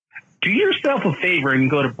yourself a favor and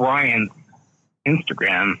go to Brian's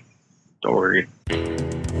Instagram story.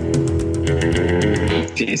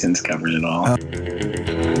 Jason's covered it all.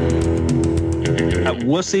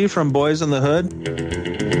 Wussy from Boys in the Hood.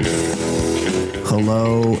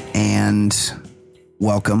 Hello and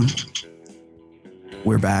welcome.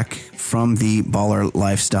 We're back from the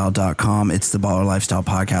ballerlifestyle.com. It's the Baller Lifestyle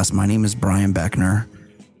Podcast. My name is Brian Beckner.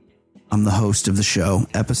 I'm the host of the show.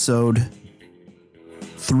 Episode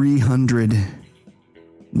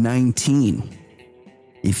 319.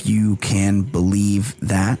 If you can believe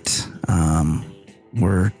that.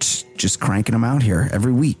 We're just cranking them out here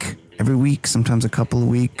every week, sometimes a couple a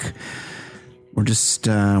week. We're just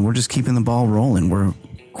keeping the ball rolling. We're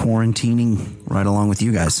quarantining right along with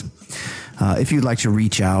you guys. If you'd like to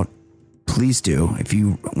reach out, please do. If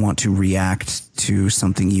you want to react to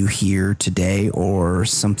something you hear today or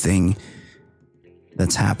something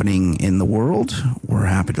that's happening in the world, we're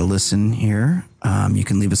happy to listen here. You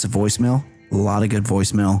can leave us a voicemail. A lot of good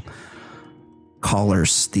voicemail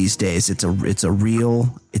callers these days. It's a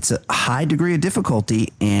high degree of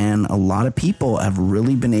difficulty, and a lot of people have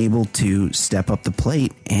really been able to step up the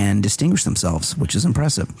plate and distinguish themselves, which is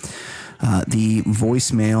impressive. The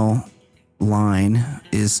voicemail line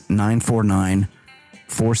is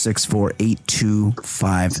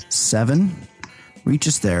 949-464-8257. Reach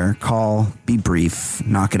us there, call, be brief,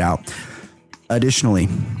 knock it out. Additionally,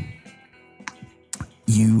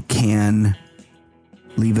 you can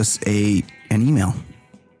leave us an email.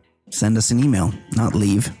 Send us an email, not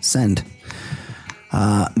leave, send.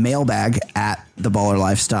 Mailbag at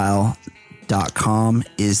theballerlifestyle.com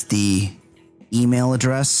is the email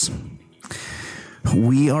address.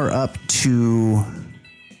 We are up to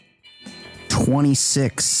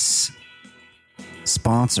 26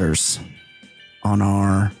 sponsors on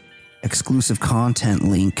our exclusive content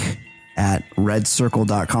link at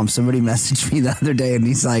redcircle.com. Somebody messaged me the other day and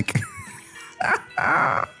he's like,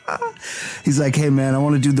 hey man, I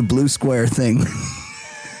want to do the blue square thing.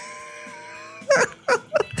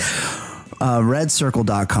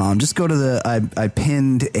 Redcircle.com. Just go to I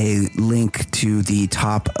pinned a link to the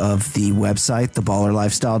top of the website,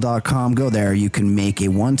 theballerlifestyle.com. Go there. You can make a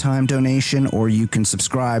one-time donation or you can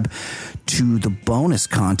subscribe to the bonus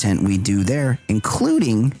content we do there,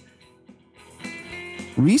 including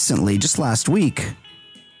recently, just last week,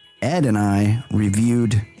 Ed and I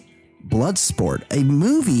reviewed Bloodsport, a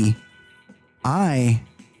movie I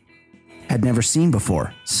had never seen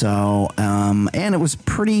before. So, and it was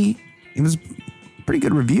pretty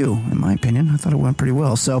good review, in my opinion. I thought it went pretty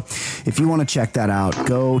well. So if you want to check that out,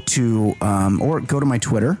 go to my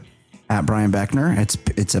Twitter at Brian Beckner.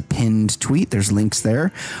 It's a pinned tweet. There's links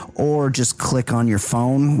there, or just click on your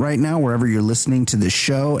phone right now, wherever you're listening to the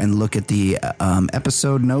show, and look at the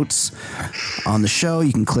episode notes on the show.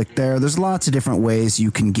 You can click there. There's lots of different ways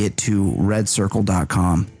you can get to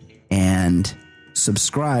redcircle.com and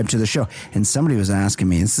subscribe to the show. And somebody was asking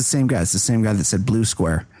me, it's the same guy that said Blue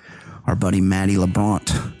Square. Our buddy Matty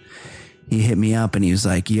LeBrant, he hit me up and he was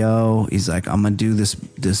like, I'm going to do this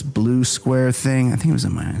blue square thing. I think it was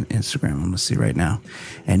on my Instagram. I'm going to see right now.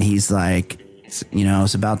 And he's like,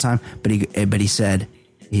 it's about time. But he said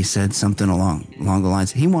something along the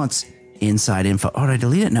lines. He wants inside info. Oh, did I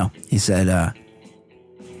delete it? No. He said,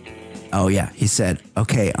 he said,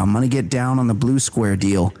 okay, I'm going to get down on the blue square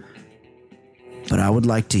deal, but I would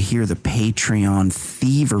like to hear the Patreon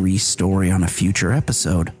thievery story on a future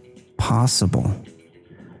episode. Possible.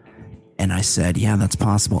 And I said, yeah, that's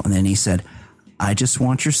possible. And then he said, I just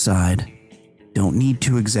want your side. Don't need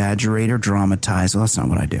to exaggerate or dramatize. Well, that's not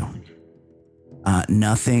what I do.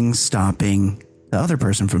 Nothing stopping the other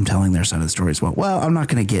person from telling their side of the story as well. Well, I'm not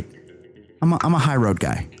going to get, I'm a high road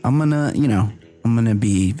guy. I'm going to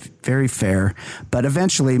be very fair, but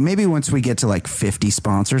eventually, maybe once we get to like 50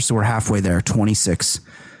 sponsors, so we're halfway there, 26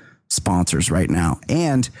 sponsors right now.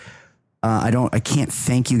 And I can't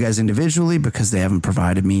thank you guys individually because they haven't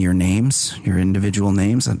provided me your individual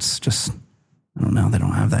names. That's just, I don't know. They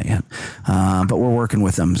don't have that yet. But we're working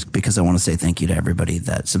with them because I want to say thank you to everybody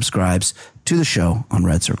that subscribes to the show on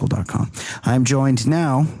redcircle.com. I'm joined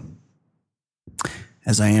now,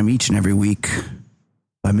 as I am each and every week,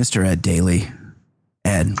 by Mr. Ed Daly.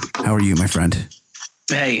 Ed, how are you, my friend?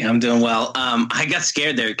 Hey, I'm doing well. I got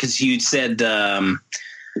scared there because you said,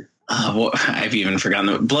 I've even forgotten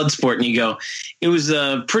the Bloodsport, and you go, it was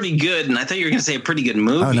pretty good, and I thought you were going to say a pretty good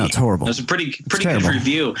movie. Oh no, it's horrible. It was a pretty good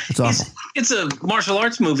review. It's awful. It's a martial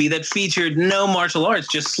arts movie that featured no martial arts,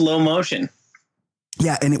 just slow motion.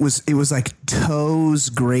 Yeah, and it was like toes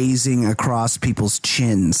grazing across people's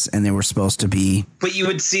chins, and they were supposed to be. But you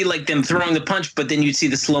would see like them throwing the punch, but then you'd see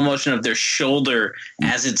the slow motion of their shoulder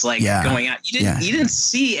as it's like going out. You didn't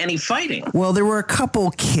see any fighting. Well, there were a couple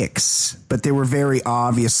kicks, but they were very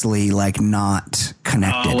obviously like not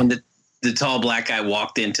connected. Oh, when the tall black guy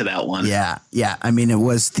walked into that one. Yeah. I mean, it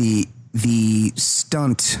was the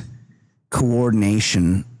stunt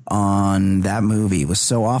coordination on that movie was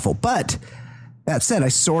so awful, but. That said, I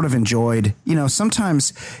sort of enjoyed,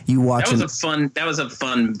 sometimes you watch. That was a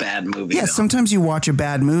fun bad movie. Yeah, sometimes you watch a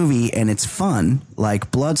bad movie and it's fun, like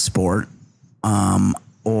Bloodsport,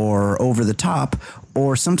 or Over the Top,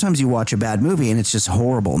 or sometimes you watch a bad movie and it's just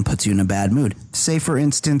horrible and puts you in a bad mood. Say, for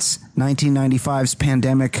instance, 1995's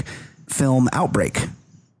pandemic film Outbreak.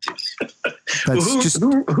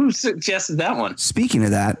 Who suggested that one? Speaking of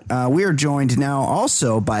that, we are joined now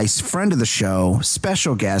also by friend of the show,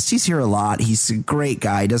 special guest. He's here a lot. He's a great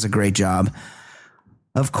guy. He does a great job.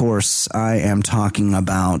 Of course, I am talking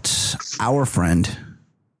about our friend,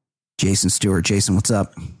 Jason Stewart. Jason, what's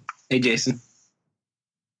up? Hey, Jason.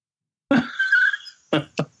 Oh,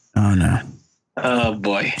 no. Oh,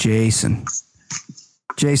 boy. Jason.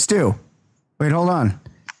 Jay Stu. Wait, hold on.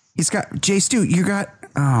 He's got... Jay Stu, you got...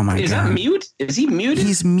 Oh, my God. Is that mute? Is he muted?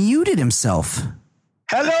 He's muted himself.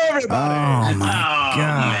 Hello, everybody. Oh, my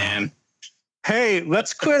God. Man. Hey,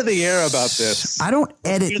 let's clear the air about this. I don't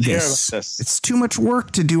edit this. It's too much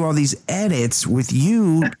work to do all these edits with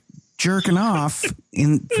you jerking off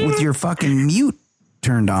with your fucking mute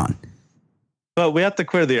turned on. But we have to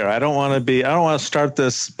clear the air. I don't want to start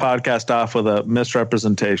this podcast off with a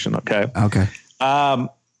misrepresentation. Okay. Okay.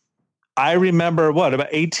 I remember about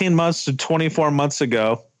 18 months to 24 months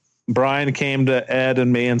ago, Brian came to Ed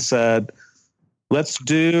and me and said, let's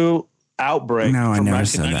do Outbreak. No, I never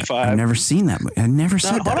said that. I've never seen that. I never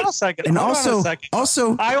said that. Hold on a second. And also,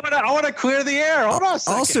 I want to clear the air. Hold on a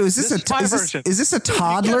second. Also, is this a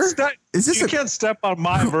toddler? You can't step on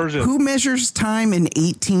my version. Who measures time in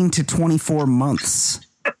 18 to 24 months?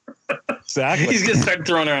 Exactly. He's going to start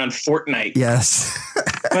throwing around Fortnite. Yes.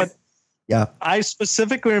 But yeah, I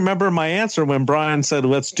specifically remember my answer when Brian said,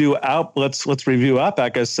 let's review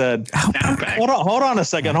Outback. I said, Outback. Hold on a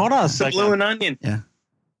second. Blue and Onion. Yeah.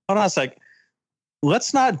 Hold on a sec.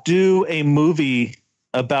 Let's not do a movie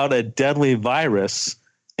about a deadly virus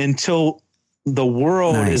until the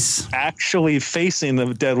world is actually facing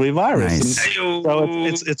the deadly virus. Nice. So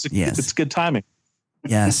it's good timing.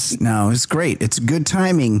 Yes. No, it's great. It's good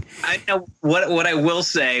timing. I know what I will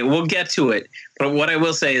say. We'll get to it. But what I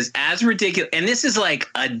will say is as ridiculous. And this is like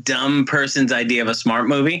a dumb person's idea of a smart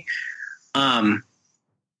movie.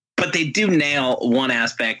 But they do nail one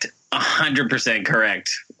aspect 100%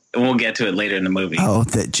 correct. And we'll get to it later in the movie. Oh,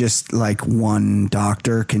 that just like one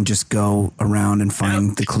doctor can just go around and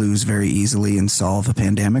find the clues very easily and solve a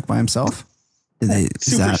pandemic by himself? But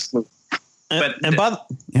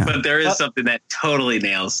there is something that totally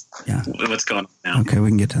nails what's going on now. Okay, we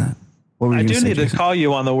can get to that. I do need to call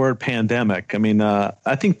you on the word pandemic. I mean,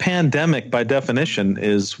 I think pandemic by definition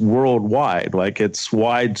is worldwide, like it's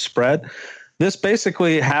widespread. This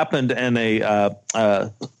basically happened in a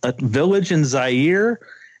village in Zaire,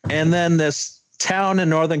 and then this town in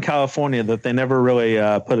Northern California that they never really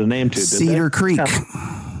put a name to. Cedar Creek.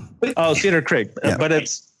 Oh, Cedar Creek, yeah. But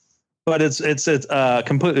it's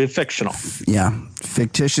completely fictional. Yeah,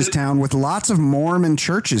 fictitious town with lots of Mormon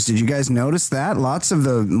churches. Did you guys notice that? Lots of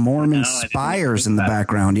the Mormon spires in the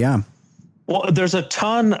background. Yeah. Well, there's a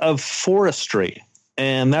ton of forestry.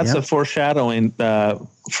 And that's a foreshadowing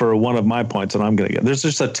for one of my points that I'm going to get. There's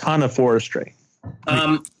just a ton of forestry.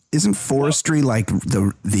 Isn't forestry like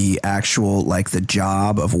the actual, like the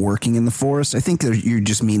job of working in the forest? I think you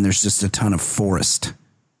just mean there's just a ton of forest.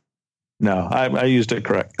 No, I used it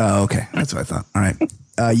correct. Oh, okay. That's what I thought. All right.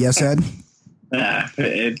 Yes, Ed?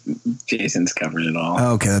 Jason's covered it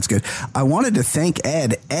all. Okay, that's good. I wanted to thank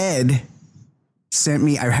Ed. Ed sent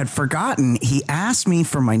me, I had forgotten, he asked me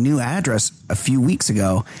for my new address a few weeks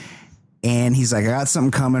ago, and he's like, I got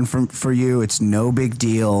something coming for you. It's no big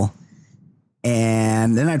deal.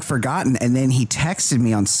 And then I'd forgotten, and then he texted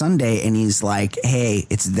me on Sunday, and he's like, hey,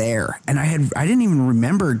 it's there. And I didn't even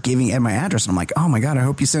remember giving Ed my address. And I'm like, oh my God, I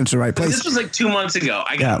hope you sent it to the right place. This was like 2 months ago.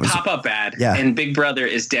 I got a pop-up ad, and Big Brother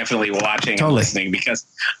is definitely watching and listening, because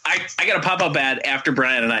I got a pop-up ad after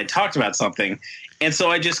Brian and I talked about something. And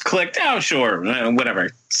so I just clicked, oh, sure,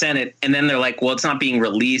 whatever, sent it. And then they're like, well, it's not being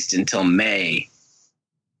released until May.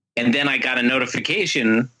 And then I got a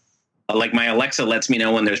notification, like my Alexa lets me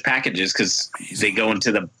know when there's packages because they go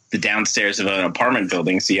into the downstairs of an apartment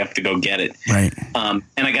building. So you have to go get it. Right. And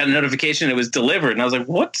I got a notification it was delivered. And I was like,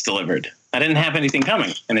 what's delivered? I didn't have anything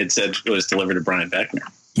coming, and it said it was delivered to Brian Beckner.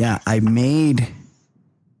 Yeah, I made,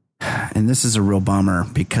 and this is a real bummer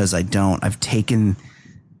because I've taken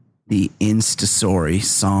the Instastory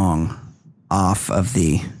song off of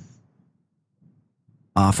the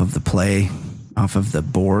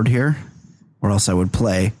board here, or else I would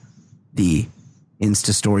play the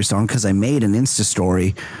Instastory song because I made an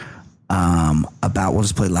Instastory about, we'll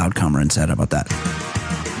just play Loudcomer instead. How about that?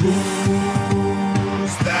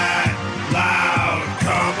 Who's that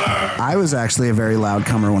Loudcomer? I was actually a very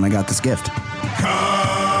Loudcomer when I got this gift. Coming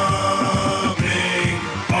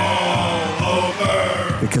all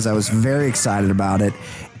over. Because I was very excited about it.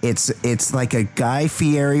 It's like a Guy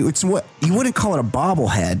Fieri. It's what you wouldn't call it a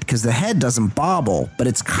bobblehead because the head doesn't bobble, but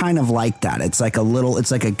it's kind of like that. It's like a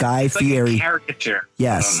Guy Fieri caricature.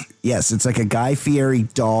 Yes. It's like a Guy Fieri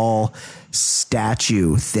doll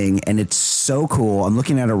statue thing, and it's so cool. I'm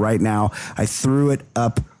looking at it right now. I threw it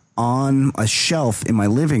up on a shelf in my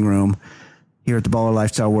living room here at the Baller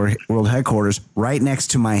Lifestyle World headquarters, right next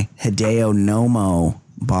to my Hideo Nomo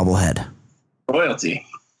bobblehead. Royalty.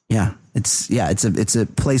 Yeah, it's a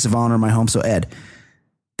place of honor in my home. So Ed,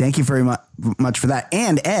 thank you very much for that.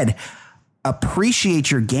 And Ed,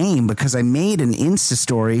 appreciate your game because I made an Insta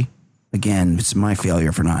story. Again, it's my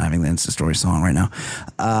failure for not having the Insta story song right now.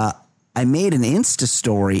 I made an Insta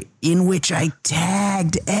story in which I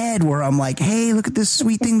tagged Ed, where I'm like, hey, look at this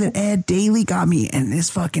sweet thing that Ed Daly got me. And this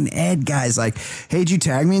fucking Ed guy's like, hey, did you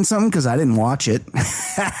tag me in something? Because I didn't watch it.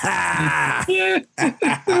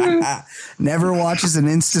 Never watches an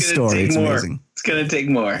Insta story. It's amazing. It's going to take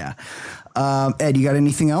more. Yeah. Ed, you got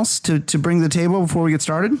anything else to bring to the table before we get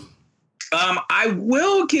started? I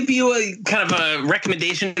will give you a kind of a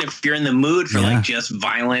recommendation if you're in the mood for like just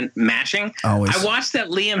violent mashing. Always. I watched that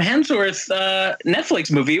Liam Hemsworth Netflix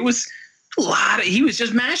movie. It was he was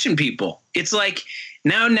just mashing people. It's like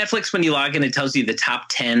now Netflix, when you log in, it tells you the top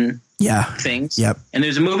 10 things. Yep. And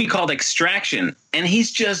there's a movie called Extraction, and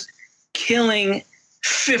he's just killing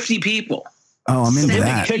 50 people. Oh, I'm into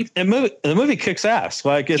that. The movie kicks ass.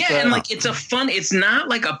 Like it's it's a fun. It's not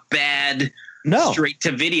like a bad. No, straight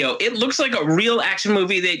to video. It looks like a real action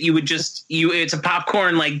movie that you would it's a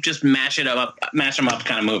popcorn, like just mash them up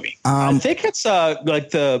kind of movie. I think it's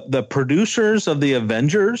like the producers of the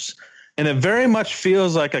Avengers, and it very much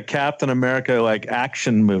feels like a Captain America like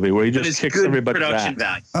action movie where he just kicks everybody's ass.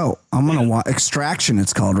 Value. Oh, I'm gonna watch Extraction.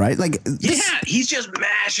 It's called, right? Like he's just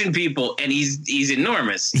mashing people, and he's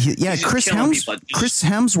enormous. Chris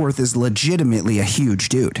Hemsworth is legitimately a huge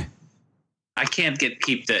dude. I can't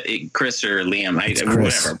keep the Chris or Liam.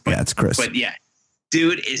 Whatever. It's Chris. But yeah,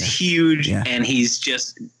 dude is huge, and he's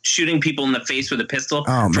just shooting people in the face with a pistol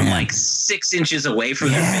from like 6 inches away from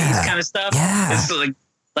their face, kind of stuff. Yeah. It's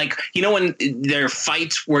like when there are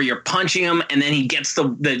fights where you're punching him, and then he gets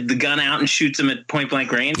the gun out and shoots him at point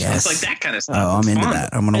blank range. Yes. It's like that kind of stuff. Oh, I'm into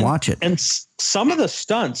that. I'm gonna watch it. And some of the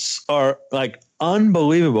stunts are like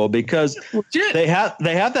unbelievable because they have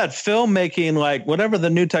that filmmaking, like whatever the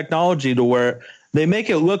new technology, to where they make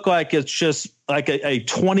it look like it's just like a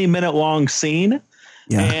 20-minute long scene.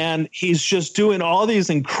 Yeah. And he's just doing all these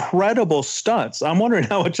incredible stunts. I'm wondering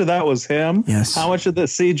how much of that was him. Yes. How much of the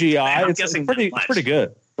CGI? It's pretty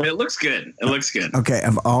good. It looks good. Okay.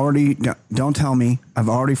 Don't tell me. I've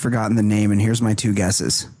already forgotten the name. And here's my 2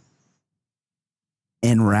 guesses.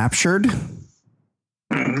 Enraptured.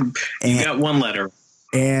 You got one letter.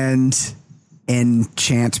 And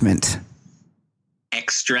Enchantment.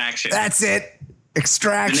 Extraction. That's it.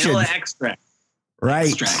 Extraction. Vanilla extract. Right.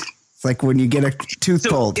 Extract. It's like when you get a tooth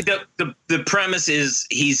pulled. The premise is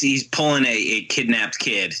he's pulling a kidnapped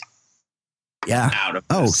kid. Yeah. Out of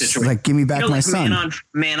the situation. Like give me back my like son.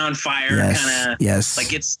 Man on fire kind of. Yes.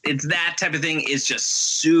 Like it's that type of thing. Is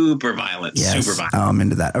just super violent. Yes. Super violent. Oh, I'm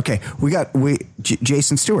into that. Okay, we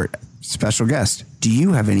Jason Stewart, special guest. Do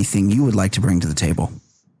you have anything you would like to bring to the table?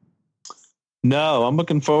 No, I'm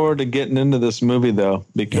looking forward to getting into this movie though,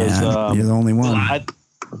 because you're the only one.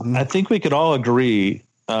 I think we could all agree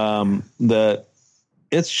that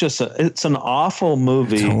it's an awful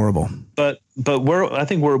movie. It's horrible. But I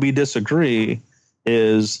think where we disagree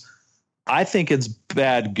is I think it's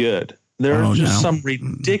bad good. There are just some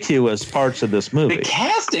ridiculous parts of this movie. The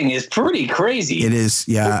casting is pretty crazy. It is,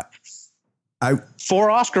 yeah.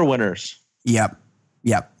 4 Oscar winners. Yep.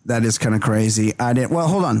 That is kind of crazy. Well,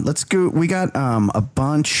 hold on. Let's go. We got a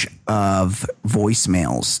bunch of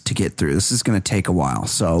voicemails to get through. This is going to take a while.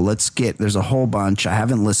 So there's a whole bunch. I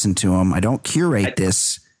haven't listened to them. I don't curate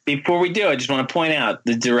this. Before we do, I just want to point out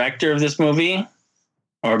the director of this movie,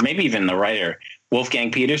 or maybe even the writer,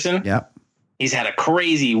 Wolfgang Peterson. Yep. He's had a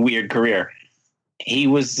crazy, weird career. He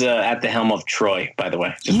was at the helm of Troy, by the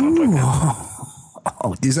way.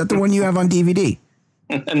 Oh, is that the one you have on DVD?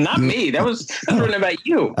 Not me. That was written about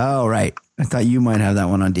you. Oh, right. I thought you might have that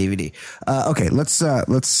one on DVD. Okay,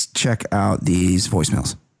 let's check out these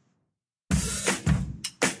voicemails.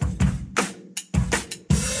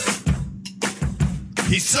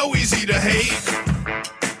 He's so easy to hate.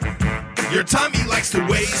 Your time he likes to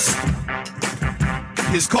waste.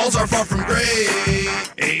 His calls are far from great.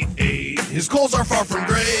 His calls are far from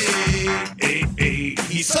great.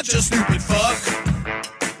 He's such a stupid fuck.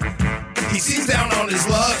 He seems down on his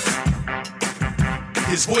luck.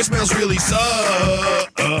 His voicemails really suck.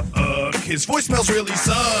 His voicemails really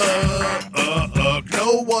suck.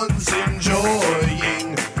 No one's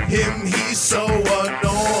enjoying him. He's so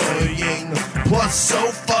annoying. Plus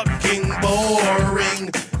so fucking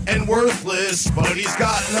boring and worthless, but he's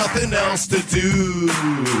got nothing else to do.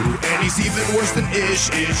 And he's even worse than ish.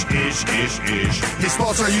 His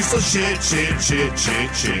thoughts are useless shit.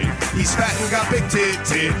 He's fat and got big tits.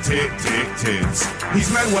 He's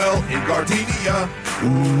Manuel in Gardenia.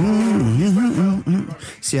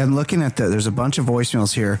 See, I'm looking at there's a bunch of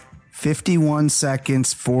voicemails here. 51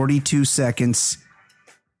 seconds, 42 seconds,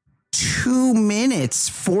 2 minutes,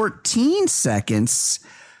 14 seconds,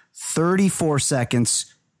 34 seconds,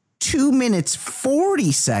 2 minutes,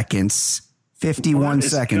 40 seconds, 51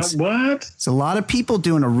 seconds. What? It's a lot of people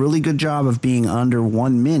doing a really good job of being under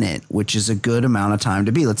 1 minute, which is a good amount of time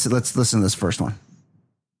to be. Let's listen to this first one.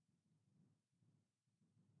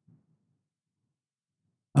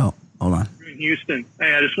 Oh, hold on. In Houston.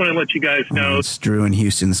 Hey, I just want to let you guys know. It's Drew in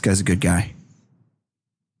Houston. This guy's a good guy.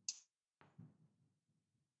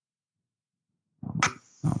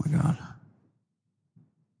 Oh my God.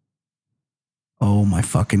 Oh my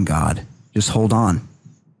fucking God. Just hold on.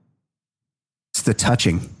 It's the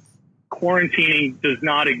touching. Quarantining does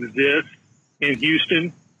not exist in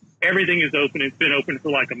Houston. Everything is open. It's been open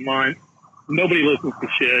for like a month. Nobody listens to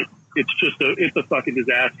shit. It's a fucking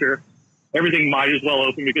disaster. Everything might as well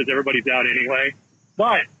open because everybody's out anyway.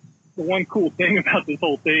 But the one cool thing about this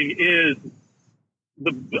whole thing is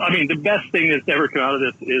the best thing that's ever come out of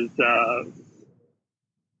this is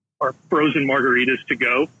our frozen margaritas to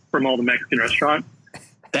go from all the Mexican restaurants.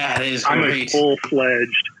 That is I'm great. a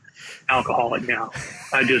full-fledged alcoholic now.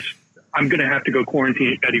 I'm going to have to go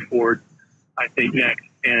quarantine at Betty Ford, I think, next.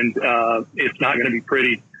 And it's not going to be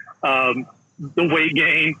pretty. The weight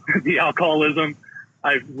gain, the alcoholism,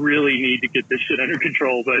 I really need to get this shit under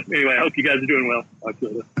control. But anyway, I hope you guys are doing well. Talk to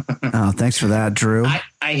you later. Oh, thanks for that, Drew.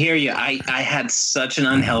 I hear you. I had such an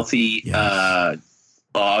unhealthy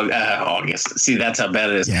August. See, that's how bad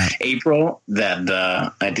it is. Yeah. April,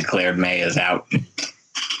 that I declared May is out.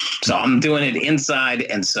 So I'm doing it inside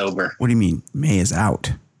and sober. What do you mean May is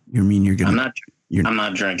out? You mean you're gonna? I'm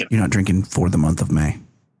not drinking. You're not drinking for the month of May.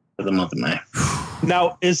 For the month of May.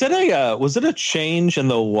 Now, was it a change in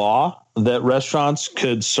the law that restaurants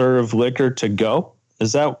could serve liquor to go?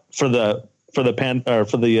 Is that for the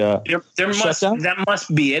that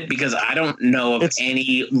must be it, because I don't know of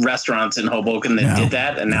any restaurants in Hoboken that did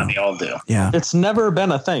that, and now they all do. Yeah, it's never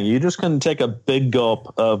been a thing. You just couldn't take a big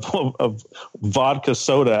gulp of vodka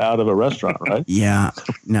soda out of a restaurant, right? Yeah,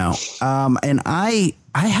 no. And I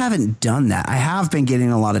haven't done that. I have been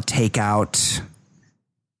getting a lot of takeout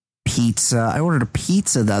pizza. I ordered a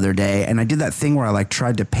pizza the other day, and I did that thing where I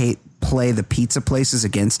tried to play the pizza places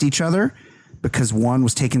against each other, because one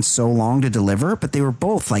was taking so long to deliver, but they were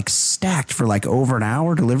both stacked for over an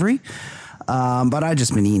hour delivery. But I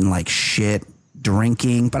just been eating shit,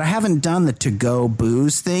 drinking, but I haven't done the to-go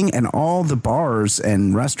booze thing, and all the bars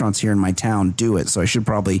and restaurants here in my town do it. So I should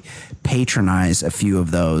probably patronize a few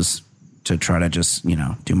of those to try to just,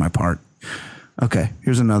 do my part. Okay,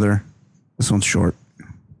 here's another. This one's short.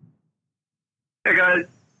 Hey guys,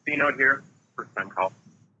 C-Note here. First time call.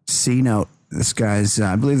 C-Note. This guy's,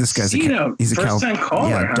 I believe this guy's he's a first-time caller.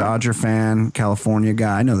 Yeah, huh? Dodger fan, California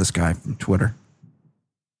guy. I know this guy from Twitter.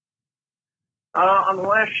 On the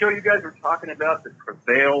last show, you guys were talking about the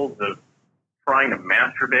travails of trying to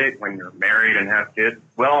masturbate when you're married and have kids.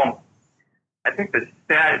 Well, I think the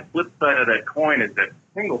sad flip side of that coin is that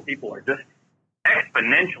single people are just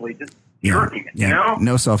exponentially just jerking it, you know?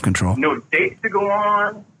 No self-control. No dates to go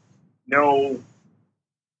on. No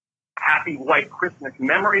happy white Christmas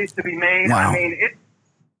memories to be made. Wow. I mean, it's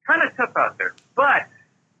kind of tough out there. But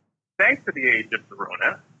thanks to the age of the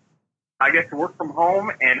Rona, I get to work from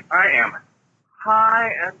home, and I am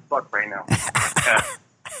high as fuck right now at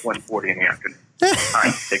 1:40 in the afternoon. All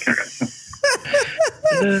right, take care, guys.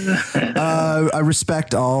 I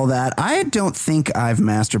respect all that. I don't think I've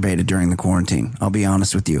masturbated during the quarantine. I'll be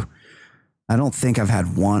honest with you. I don't think I've had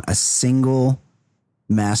a single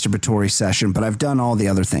masturbatory session, but I've done all the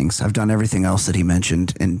other things. I've done everything else that he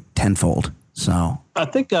mentioned in tenfold. So I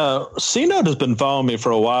think C-Note has been following me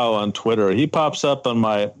for a while on Twitter. He pops up on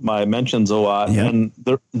my mentions a lot. Yep. And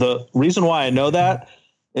the reason why I know that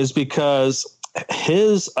is because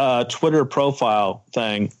his Twitter profile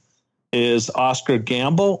thing is Oscar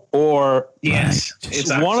Gamble, or yes,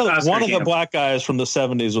 it's one of the black guys from the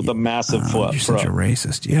 70s with a massive foot. You're such a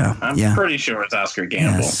racist. Yeah, I'm pretty sure it's Oscar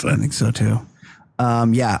Gamble. Yes, I think so too.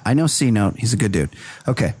 Yeah, I know C-Note. He's a good dude.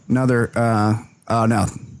 Okay, another. Oh no.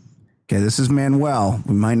 Okay, this is Manuel.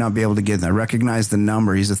 We might not be able to get that. I recognize the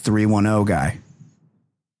number. He's a 310 guy.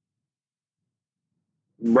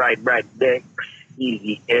 Right, Dex.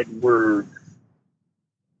 Easy Edward.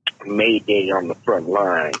 Mayday on the front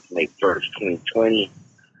line, May 1st, 2020.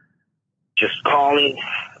 Just calling,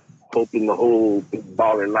 hoping the whole big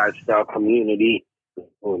baller lifestyle community is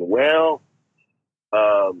doing well.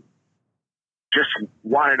 Just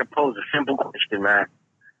wanted to pose a simple question, man.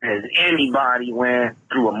 Has anybody went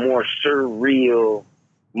through a more surreal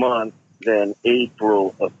month than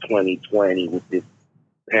April of 2020 with this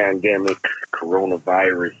pandemic,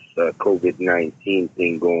 coronavirus, COVID-19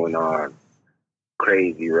 thing going on?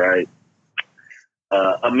 Crazy, right?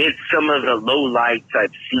 Amidst some of the lowlights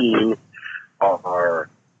I've seen are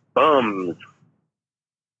bums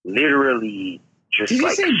literally just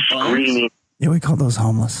like screaming. Yeah, we call those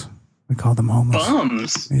homeless. We call them homeless.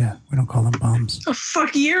 Bums? Yeah, we don't call them bums. What the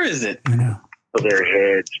fuck year is it? I know. For their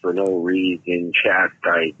heads for no reason,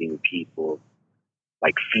 chastising people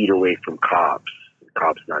like feet away from cops. The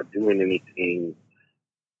cops not doing anything.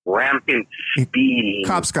 Rampant speeding.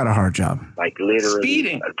 Cops got a hard job. Like literally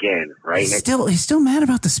speeding again, right? He's still mad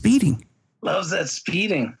about the speeding. Loves that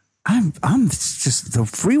speeding. I'm just, the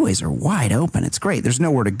freeways are wide open. It's great. There's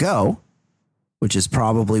nowhere to go, which is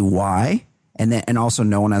probably why. And also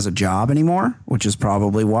no one has a job anymore, which is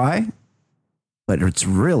probably why. But it's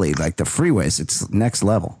really like the freeways. It's next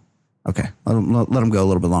level. Okay, let them go a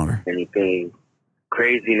little bit longer. Anything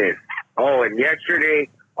craziness. Oh, and yesterday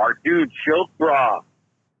our dude Silk Bra,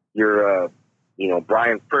 your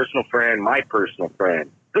Brian's personal friend, my personal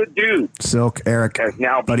friend, good dude. Silk Eric has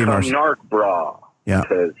now become Narc Bra. Yeah,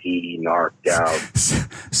 because he narked out.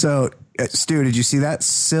 So, Stu, did you see that?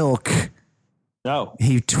 Silk. No.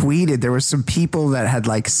 He tweeted there were some people that had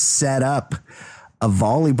like set up a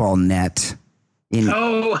volleyball net in.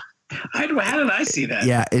 Oh, how did I see that?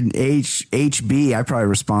 Yeah, in HB, I probably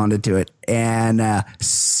responded to it, and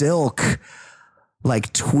Silk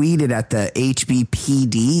like tweeted at the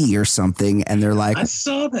HBPD or something, and they're like, I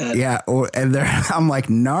saw that. Yeah, I'm like,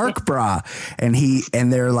 Narc Bra, and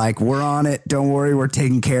they're like, we're on it, don't worry, we're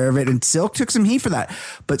taking care of it. And Silk took some heat for that,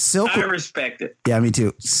 but Silk, I respect it. Yeah, me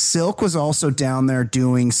too. Silk was also down there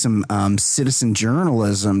doing some citizen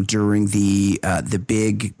journalism during the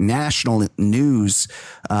big national news,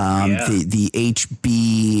 the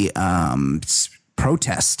HB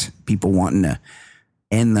protest, people wanting to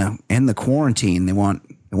end the quarantine. They want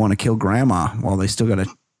to kill grandma while they still got a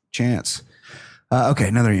chance. Okay,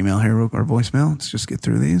 another email here, or voicemail. Let's just get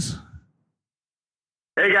through these.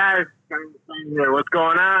 Hey guys, what's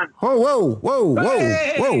going on? Whoa!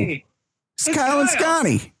 Hey! It's Kyle and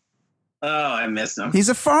Scotty. Oh, I miss him. He's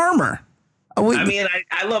a farmer.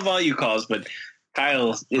 I love all you calls, but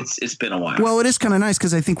Kyle, it's been a while. Well, it is kind of nice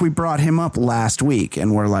because I think we brought him up last week,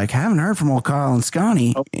 and we're like, haven't heard from old Kyle and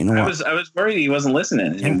Scotty. I was worried he wasn't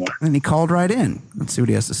listening anymore. And he called right in. Let's see what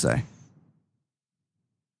he has to say.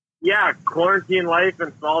 Yeah, quarantine life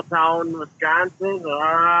in small town Wisconsin.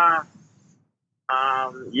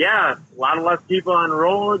 Yeah, a lot of less people on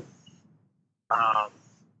roads.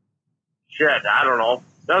 Shit, I don't know.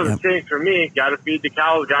 Doesn't change for me. Got to feed the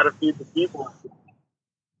cows. Got to feed the people.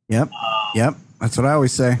 Yep. That's what I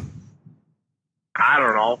always say. I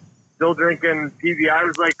don't know. Still drinking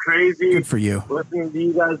PBRs like crazy. Good for you. Listening to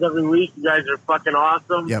you guys every week. You guys are fucking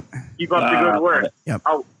awesome. Yep. Keep up the good work. Yep.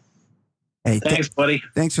 Oh. Hey, thanks, buddy.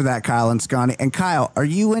 Thanks for that, Kyle and Scotty. And Kyle, are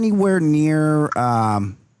you anywhere near,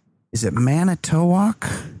 is it Manitowoc?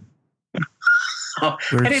 I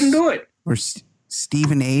didn't do it. Where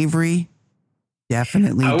Stephen Avery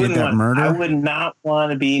definitely did that murder? I would not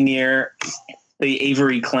want to be near the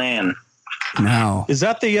Avery clan. No. Is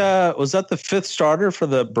that was that the fifth starter for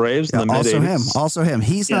the Braves in the mid-80s? Also him.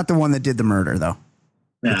 He's not the one that did the murder, though.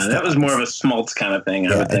 No, that was more of a Smoltz kind of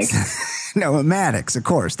thing, I would think. No, Maddox, of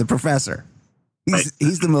course, the professor.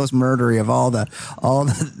 He's the most murdery of all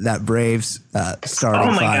that Braves starting.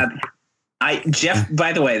 Oh my God. Jeff,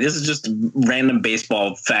 by the way, this is just a random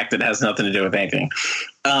baseball fact that has nothing to do with anything.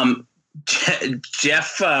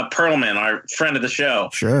 Jeff Perlman, our friend of the show.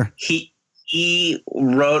 Sure. He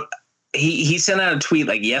wrote he sent out a tweet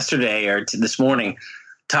like yesterday or this morning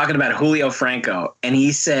talking about Julio Franco. And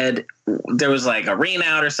he said there was like a rain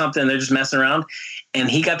out or something. They're just messing around. And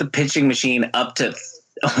he got the pitching machine up to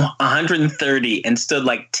 130 and stood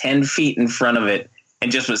like 10 feet in front of it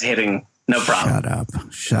and just was hitting no problem.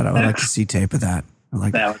 Shut up. I'd like to see tape of that.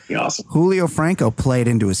 That would be awesome. Julio Franco played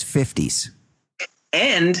into his 50s.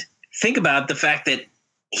 And think about the fact that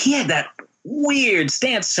he had that weird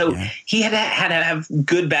stance. So he had to have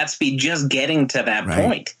good bat speed just getting to that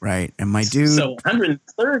point. Right. And my dude. So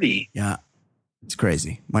 130. Yeah. It's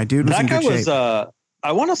crazy. My dude was in good shape.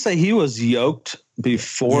 I want to say he was yoked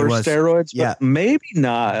before steroids, but maybe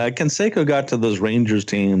not. Canseco got to those Rangers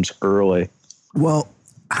teams early. Well,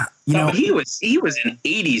 he was an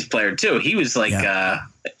 80s player too. He was like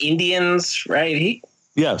Indians, right?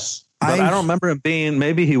 Yes. But I don't remember him being,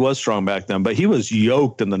 maybe he was strong back then, but he was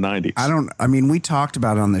yoked in the 90s. We talked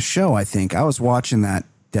about it on the show, I think. I was watching that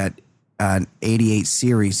 88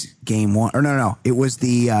 series game one. Or no. It was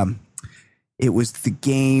the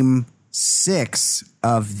game 6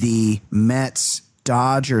 of the Mets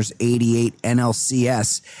Dodgers 88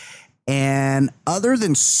 NLCS. And other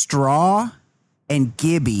than Straw and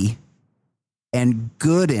Gibby and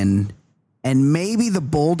Gooden and maybe the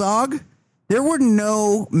Bulldog, there were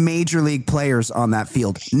no major league players on that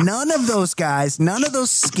field. None of those guys, none of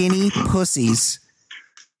those skinny pussies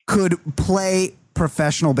could play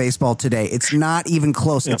professional baseball today. It's not even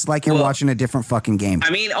close. It's like you're watching a different fucking game. I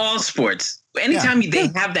mean, all sports. Anytime they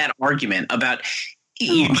have that argument about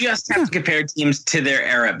you just have to compare teams to their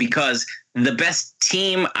era, because the best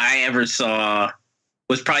team I ever saw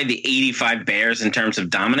was probably the 85 Bears in terms of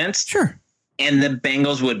dominance. Sure. And the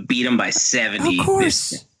Bengals would beat them by 70. Of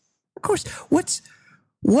course.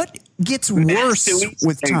 What gets worse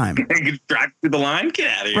with time? Drive through the line, get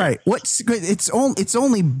out of here. Right. It's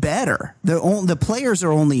only better. The players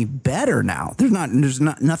are only better now. There's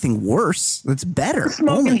nothing worse. It's better.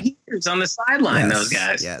 Smoking heaters on the sideline. Those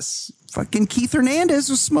guys. Yes. Fucking Keith Hernandez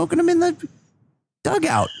was smoking them in the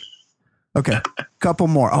dugout. Okay. Couple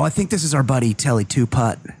more. Oh, I think this is our buddy Telly Two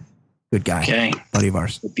Putt. Good guy. Okay. Buddy of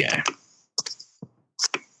ours. Good guy.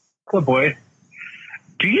 Good boy.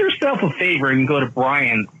 Do yourself a favor and go to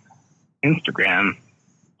Brian's Instagram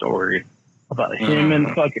story about him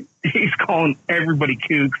and fucking, he's calling everybody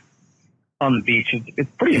kooks on the beach.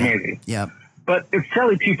 It's pretty amazing. Yeah. But it's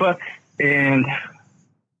Telly Tupa, and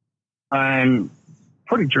I'm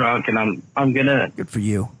pretty drunk, and I'm gonna good for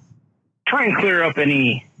you. Try and clear up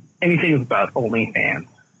anything about OnlyFans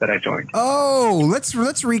that I joined. Oh, let's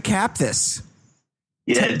recap this.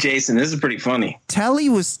 Yeah, Jason, this is pretty funny. Telly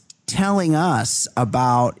was telling us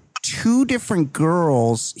about 2 different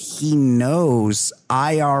girls he knows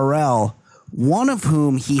IRL, one of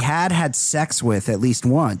whom he had sex with at least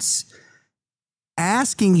once,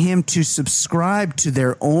 asking him to subscribe to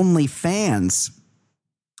their OnlyFans.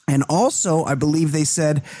 And also, I believe they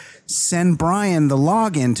said, send Brian the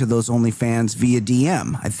login to those OnlyFans via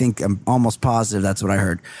DM. I think I'm almost positive that's what I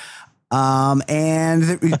heard.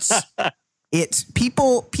 And it's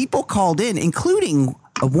people called in, including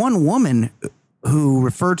one woman who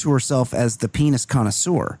referred to herself as the penis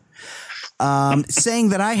connoisseur, saying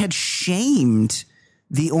that I had shamed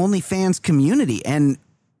the OnlyFans community, and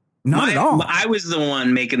not at all. I was the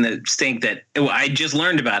one making the stink that I just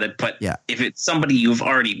learned about it, but if it's somebody you've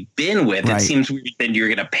already been with, it seems weird that you're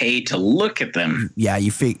going to pay to look at them. Yeah,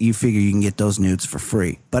 you figure you can get those nudes for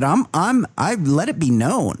free, but I let it be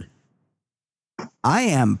known. I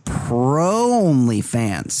am pro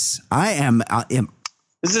OnlyFans. I am.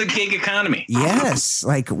 This is a gig economy. Yes.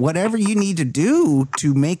 Like whatever you need to do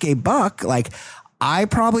to make a buck. Like I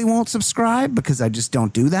probably won't subscribe because I just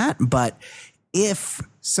don't do that. But if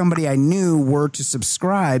somebody I knew were to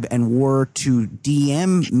subscribe and were to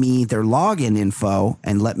DM me their login info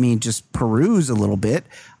and let me just peruse a little bit,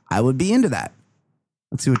 I would be into that.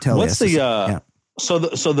 Let's see what Telly has to say. So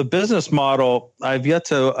the business model, I've yet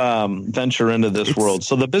to venture into this world.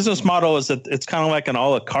 So the business model is that it's kind of like an a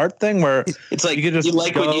la carte thing where it's like you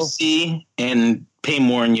like what you see and pay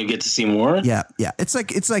more and you get to see more. Yeah. It's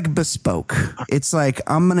like bespoke. It's like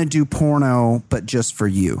I'm going to do porno, but just for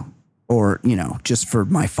you, or just for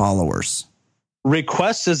my followers.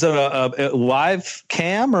 Request is a live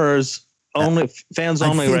cam, or is only fans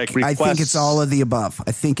only requests? I think it's all of the above.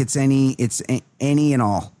 I think it's any and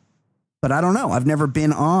all. But I don't know. I've never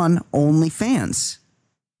been on OnlyFans.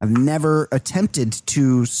 I've never attempted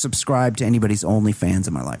to subscribe to anybody's OnlyFans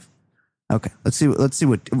in my life. Okay, let's see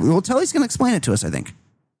what. Well, Telly's going to explain it to us, I think.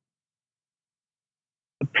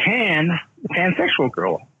 The pansexual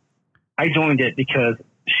girl. I joined it because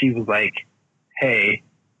she was like, "Hey,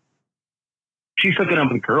 she's hooking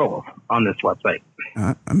up with girls on this website.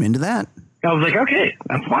 I'm into that. I was like, okay,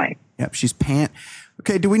 that's fine. Yep, she's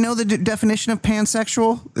Okay, do we know the definition of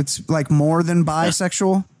pansexual? It's like more than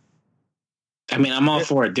bisexual. I mean, I'm all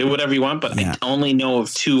for it. Do whatever you want, but I only know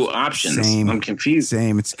of two options. Same. I'm confused.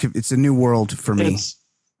 Same. It's a new world for me.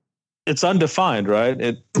 It's undefined, right?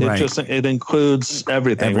 It includes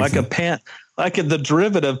everything. Like the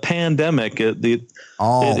derivative pandemic. It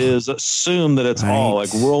is assumed that it's all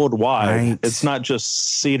like worldwide. Right. It's not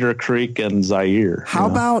just Cedar Creek and Zaire. How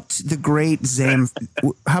about the great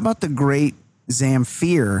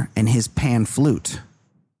Zamfir and his pan flute?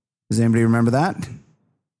 Does anybody remember that?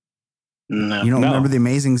 No. You don't remember the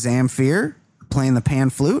amazing Zamfir playing the pan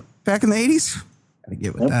flute back in the 80s? Gotta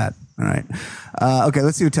get with that. All right. Okay,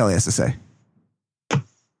 let's see what Telly has to say.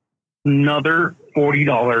 Another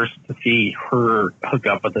 $40 to see her hook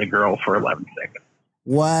up with a girl for 11 seconds.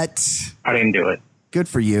 What? I didn't do it. Good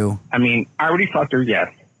for you. I mean, I already fucked her,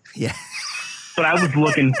 yes. Yeah. But I was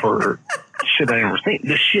looking for shit I never seen.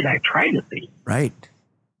 The shit I tried to see. Right.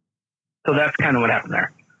 So that's kind of what happened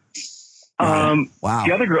there. Wow.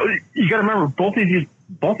 The other girl, you got to remember, both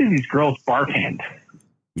of these girls bartend.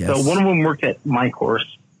 Yes. So one of them worked at my course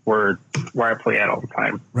where I play at all the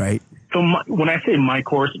time. Right. So when I say my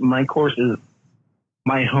course is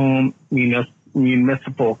my home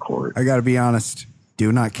municipal course. I got to be honest.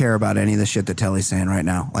 Do not care about any of the shit that Telly's saying right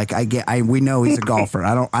now. Like we know he's a golfer.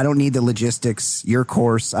 I don't need the logistics, your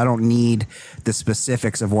course. I don't need the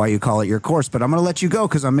specifics of why you call it your course, but I'm going to let you go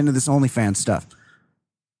because I'm into this OnlyFans stuff.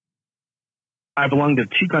 I belong to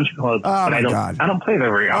 2 country clubs, but I don't play there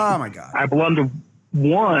very often. Oh my God. I belong to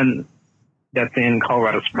one that's in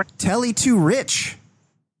Colorado Springs. Telly too rich.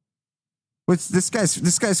 What's this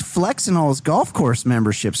guy's flexing all his golf course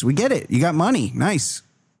memberships. We get it. You got money. Nice.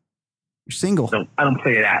 You're single. So I don't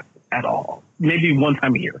play that at all. Maybe one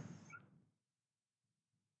time a year.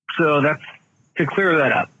 So that's to clear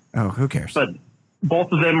that up. Oh, who cares? But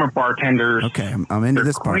both of them are bartenders. Okay, I'm into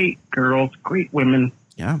this part. Great girls, great women.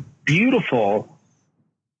 Yeah. Beautiful.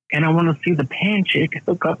 And I want to see the pan chick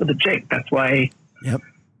hook up with the chick. That's why. Yep.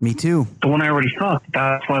 Me too. The one I already saw.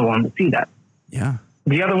 That's why I wanted to see that. Yeah.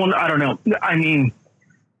 The other one, I don't know. I mean,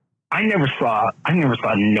 I never saw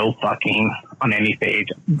no fucking on any page.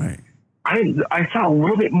 Right. I saw a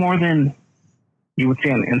little bit more than you would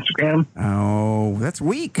see on Instagram. Oh, that's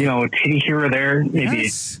weak. You know, a titty here or there, maybe,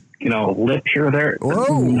 lip here or there.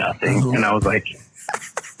 Whoa. Nothing. And I was like,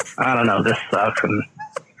 I don't know, this sucks. And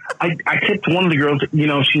I tipped one of the girls,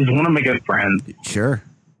 she's one of my good friends. Sure.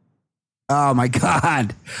 Oh my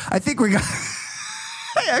God. I think we got,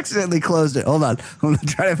 I accidentally closed it. Hold on. I'm going to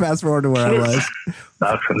try to fast forward to where I was.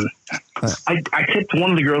 I tipped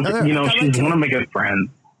one of the girls, she's one of my good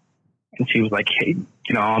friends. And she was like, hey,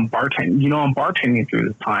 I'm bartending through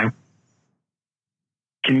this time.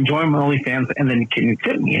 Can you join my OnlyFans? And then can you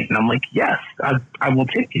tip me? And I'm like, yes, I will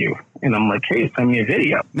tip you. And I'm like, hey, send me a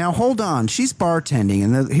video. Now, hold on. She's bartending.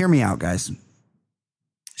 And hear me out, guys.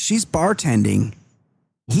 She's bartending.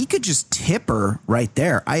 He could just tip her right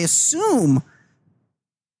there. I assume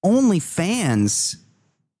OnlyFans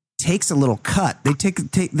takes a little cut. They take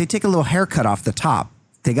a little haircut off the top.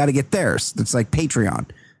 They got to get theirs. It's like Patreon.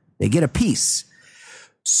 They get a piece.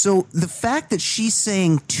 So the fact that she's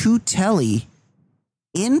saying to Telly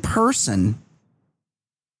in person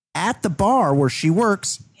at the bar where she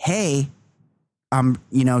works, hey, I'm,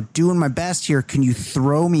 doing my best here. Can you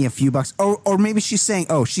throw me a few bucks? Or maybe she's saying,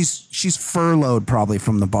 she's furloughed probably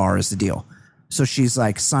from the bar is the deal. So she's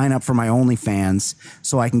like, sign up for my OnlyFans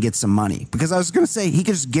so I can get some money. Because I was going to say he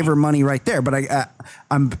could just give her money right there, but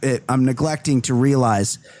I'm neglecting to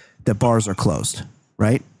realize that bars are closed,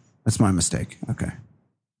 right? That's my mistake. Okay.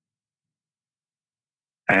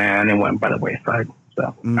 And it went by the wayside.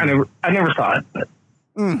 So I never saw it, but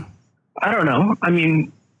I don't know. I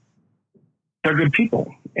mean, they're good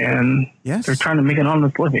people and they're trying to make an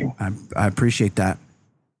honest living. I appreciate that.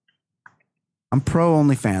 I'm pro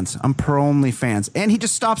OnlyFans. And he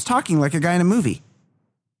just stops talking like a guy in a movie.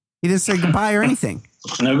 He didn't say goodbye or anything.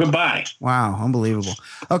 No goodbye. Wow, unbelievable.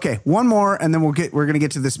 Okay, one more, and then we're going to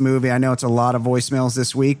get to this movie. I know it's a lot of voicemails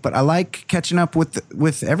this week, but I like catching up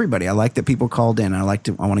with everybody. I like that people called in. I want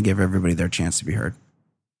to give everybody their chance to be heard.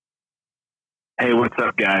 Hey, what's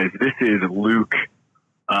up, guys? This is Luke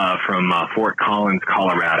from Fort Collins,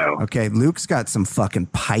 Colorado. Okay, Luke's got some fucking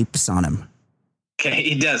pipes on him. Okay,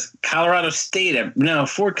 he does. Colorado State. No,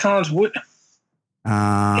 Fort Collins. What?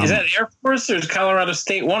 Is that Air Force or is Colorado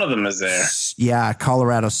State? One of them is there. Yeah,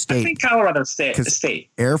 Colorado State. I think Colorado State.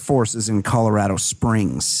 Air Force is in Colorado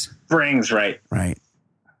Springs. Springs, right. Right.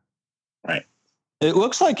 It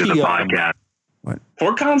looks like he. Podcast. What?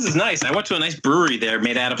 Fort Collins is nice. I went to a nice brewery there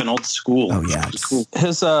made out of an old school. Oh yeah, it's cool.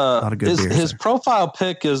 His profile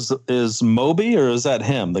pic is Moby, or is that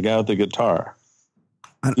him, the guy with the guitar?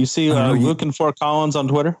 You see Luke in Fort Collins on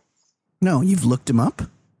Twitter? No, you've looked him up?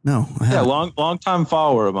 No. Yeah, long time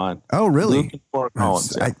follower of mine. Oh, really? Luke in Fort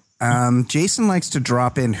Collins. Yeah. Jason likes to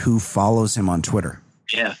drop in who follows him on Twitter.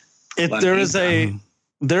 Yeah.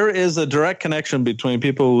 There is a direct connection between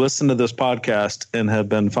people who listen to this podcast and have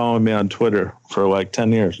been following me on Twitter for like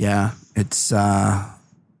 10 years. Yeah, it's that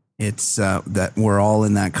we're all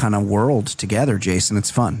in that kind of world together, Jason.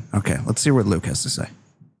 It's fun. Okay, let's see what Luke has to say.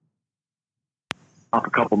 Off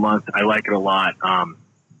a couple months, I like it a lot.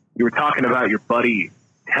 You were talking about your buddy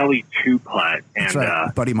Telly Tuplat, and that's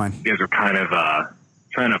right, buddy mine. You guys are kind of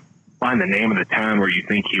trying to find the name of the town where you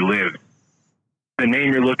think he lived. The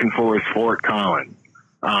name you're looking for is Fort Collins.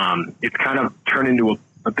 It's kind of turned into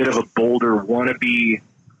a bit of a Boulder wannabe.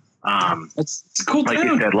 It's a cool like town.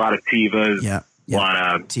 you said, a lot of Tivas, a lot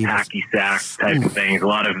of hacky sacks type of things, a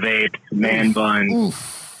lot of vapes, man buns.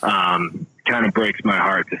 Kind of breaks my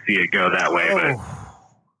heart to see it go that way,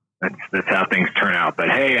 but that's how things turn out. But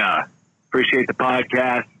hey, appreciate the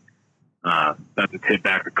podcast. About to tip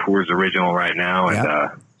back the Coors Original right now,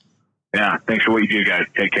 and yeah, thanks for what you do, guys.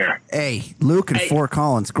 Take care. Hey, Luke and Fort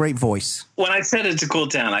Collins, great voice. When I said it's a cool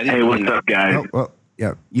town, I didn't. Hey, what's up, guys?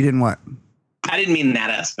 Yeah, you didn't what? I didn't mean that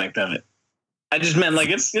aspect of it. I just meant like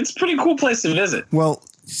it's a pretty cool place to visit. Well,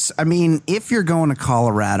 I mean, if you're going to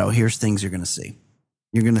Colorado, here's things you're going to see.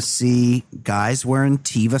 You're going to see guys wearing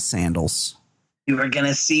Tiva sandals. You are going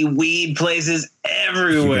to see weed places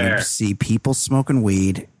everywhere. You're going to see people smoking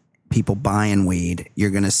weed, people buying weed. You're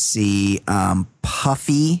going to see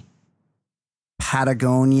puffy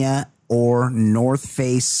Patagonia or North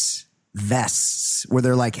Face vests where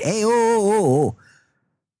they're like, hey,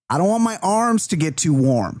 I don't want my arms to get too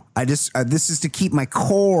warm. I just this is to keep my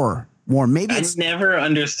core warm. Maybe I never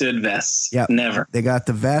understood vests. Yeah, never. They got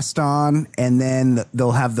the vest on, and then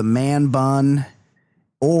they'll have the man bun,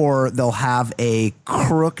 or they'll have a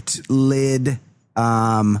crooked lid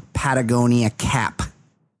Patagonia cap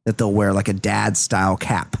that they'll wear, like a dad style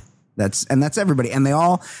cap. That's everybody, and they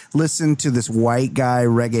all listen to this white guy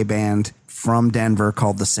reggae band from Denver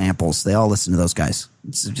called The Samples. They all listen to those guys.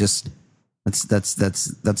 It's just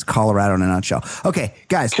that's Colorado in a nutshell. Okay,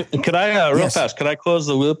 guys, could I real fast? Could I close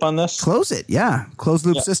the loop on this? Close it, yeah. Closed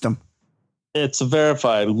loop system. It's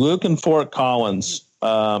verified. Luke in Fort Collins.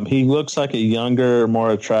 He looks like a younger, more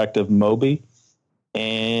attractive Moby,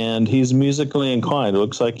 and he's musically inclined. It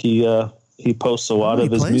looks like he posts a lot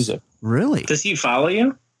of his music. Really? Does he follow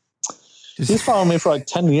you? He's followed me for like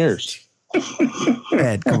 10 years.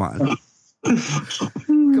 Ed, come on.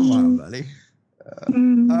 Come on, buddy.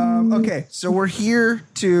 Okay, so we're here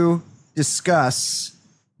to discuss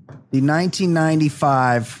the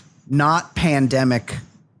 1995 not pandemic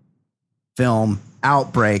film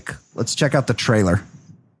Outbreak. Let's check out the trailer.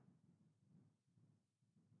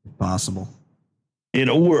 If possible. In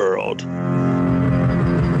a world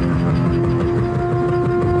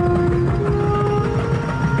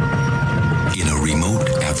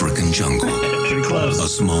African jungle, a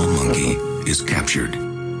small monkey is captured.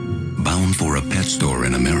 Bound for a pet store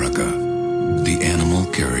in America, the animal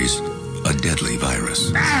carries a deadly virus.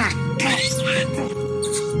 Now,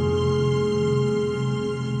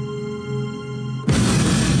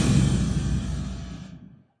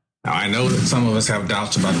 I know that some of us have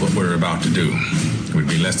doubts about what we're about to do. We'd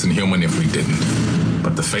be less than human if we didn't.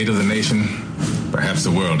 But the fate of the nation, perhaps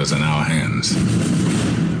the world, is in our hands.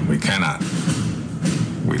 We dare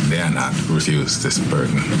not refuse this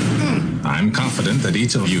burden. I'm confident that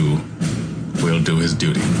each of you will do his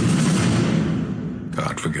duty.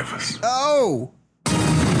 God forgive us. Oh!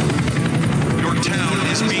 Your town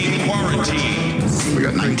is being quarantined. We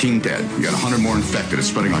got 19 dead. We got 100 more infected. It's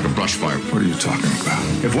spreading like a brush fire. What are you talking about?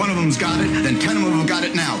 If one of them's got it, then 10 of them have got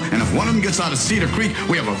it now. And if one of them gets out of Cedar Creek,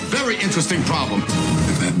 we have a very interesting problem.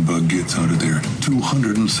 If that bug gets out of there,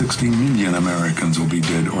 260 million Americans will be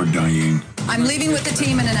dead or dying. I'm leaving with the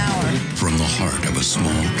team in an hour. From the heart of a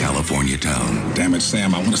small California town. Damn it,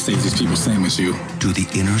 Sam, I want to save these people same as you. To the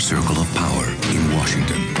inner circle of power in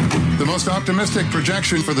Washington. The most optimistic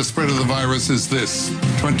projection for the spread of the virus is this: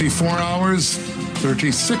 24 hours,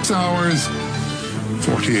 36 hours,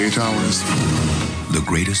 48 hours. The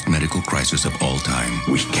greatest medical crisis of all time.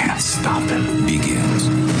 We can't stop it. Begins.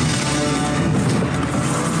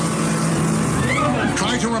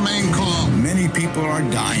 Try to remain calm. Many people are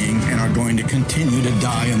dying and are going to continue to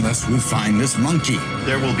die unless we find this monkey.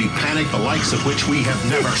 There will be panic the likes of which we have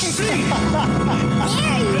never seen.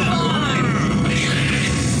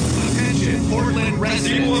 Attention. Portland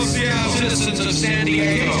residents, citizens of San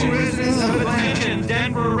Diego, residents of Atlanta,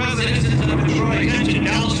 Denver, residents of Detroit,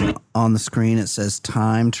 Dallas. On the screen, it says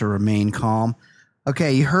time to remain calm.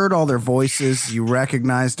 Okay, you heard all their voices. You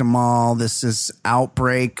recognized them all. This is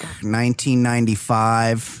Outbreak,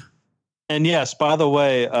 1995. And yes, by the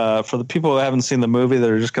way, for the people who haven't seen the movie that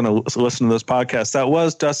are just going to listen to this podcast, that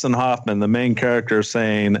was Dustin Hoffman, the main character,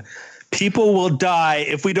 saying, "People will die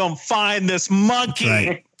if we don't find this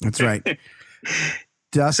monkey." That's right.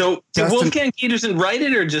 So did Wolfgang Peterson write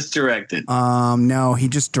it or just direct it? No, he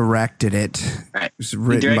just directed it. Right. It was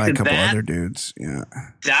written by a couple other dudes. Yeah.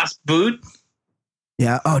 Das Boot.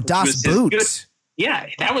 Yeah. Oh, Das Boot. Yeah,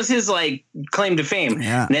 that was his like claim to fame.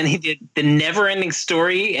 Yeah. And then he did The Never-Ending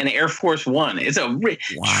Story and Air Force One. It's a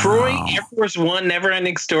Troy, Air Force One,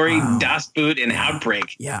 Never-Ending Story, Das Boot, and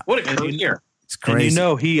Outbreak. Yeah. What a career. It's crazy. And you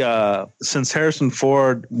know, he since Harrison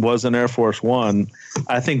Ford was in Air Force One,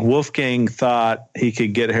 I think Wolfgang thought he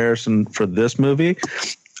could get Harrison for this movie.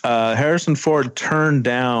 Harrison Ford turned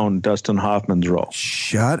down Dustin Hoffman's role.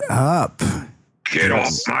 Shut up. Get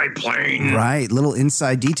off my plane. Right. Little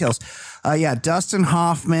inside details. Yeah, Dustin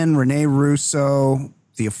Hoffman, Rene Russo,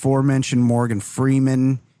 the aforementioned Morgan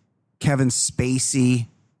Freeman, Kevin Spacey,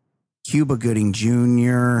 Cuba Gooding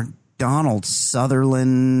Jr., Donald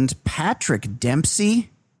Sutherland, Patrick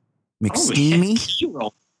Dempsey,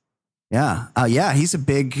 McSteamy. Yeah,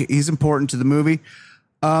 he's important to the movie.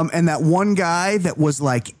 And that one guy that was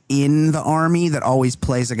like in the army that always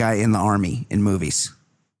plays a guy in the army in movies.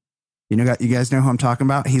 You guys know who I'm talking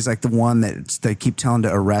about? He's like the one that they keep telling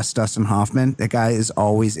to arrest Dustin Hoffman. That guy is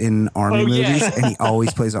always in army movies, and he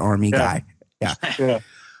always plays an army guy. Yeah.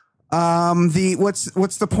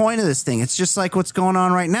 What's the point of this thing? It's just like what's going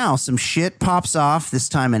on right now. Some shit pops off. This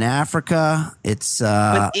time in Africa. It's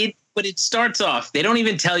but it starts off. They don't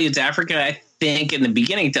even tell you it's Africa. I think in the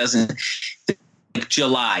beginning it doesn't.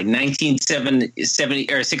 July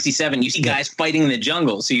 1970 or 67, you see guys fighting in the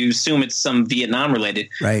jungle, so you assume it's some Vietnam related.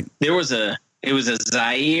 Right. It was a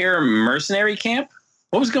Zaire mercenary camp.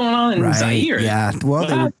 What was going on in Zaire? Yeah.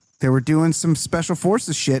 Well, they were doing some special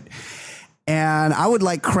forces shit. And I would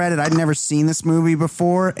like credit. I'd never seen this movie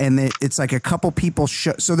before, and it's like a couple people.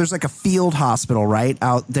 So there's like a field hospital right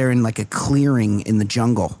out there in like a clearing in the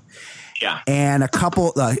jungle. Yeah. And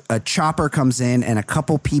a chopper comes in and a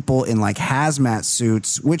couple people in like hazmat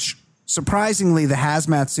suits, which surprisingly, the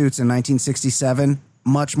hazmat suits in 1967,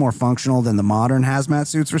 much more functional than the modern hazmat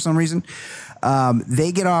suits for some reason.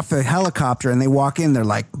 They get off a helicopter and they walk in. They're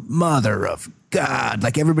like, mother of God,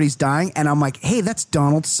 like everybody's dying. And I'm like, hey, that's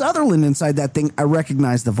Donald Sutherland inside that thing. I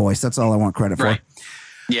recognize the voice. That's all I want credit for.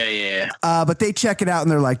 Yeah. But they check it out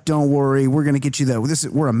and they're like, don't worry. We're going to get you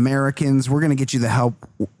we're Americans. We're going to get you the help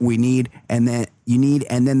we need. And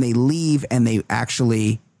then they leave and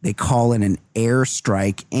they call in an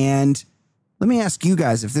airstrike. And let me ask you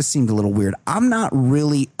guys if this seemed a little weird. I'm not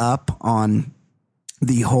really up on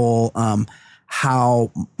the whole,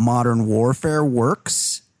 how modern warfare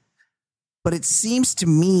works, but it seems to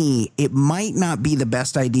me it might not be the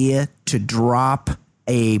best idea to drop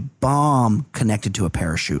a bomb connected to a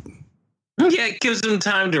parachute. Yeah, it gives them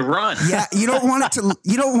time to run. Yeah, you don't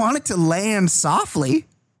want it to land softly.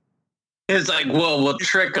 It's like, well, we'll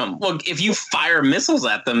trick them. Well, if you fire missiles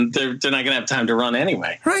at them, they're not going to have time to run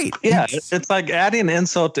anyway. Right. Yeah, it's like adding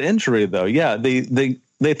insult to injury, though. Yeah,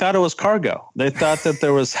 they thought it was cargo. They thought that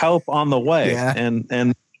there was help on the way,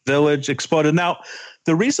 and village exploded. Now,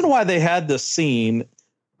 the reason why they had this scene,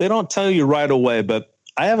 they don't tell you right away, but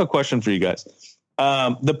I have a question for you guys.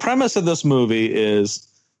 The premise of this movie is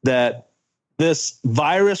that this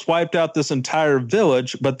virus wiped out this entire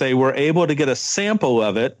village, but they were able to get a sample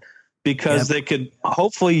of it because they could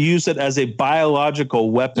hopefully use it as a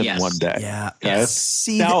biological weapon one day. Yeah. Okay?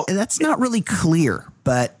 See, now, that's not really clear,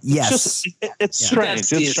 but yes. It's strange. That's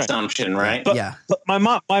the assumption, right? But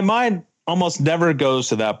my mind almost never goes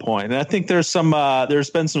to that point. And I think there's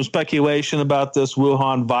been some speculation about this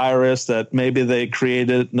Wuhan virus that maybe they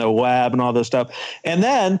created in a lab and all this stuff. And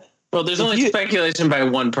then, well, there's only speculation by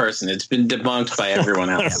one person. It's been debunked by everyone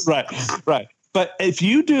else. Right. But if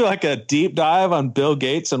you do like a deep dive on Bill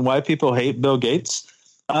Gates and why people hate Bill Gates,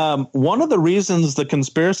 one of the reasons the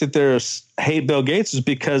conspiracy theorists hate Bill Gates is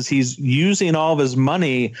because he's using all of his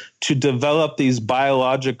money to develop these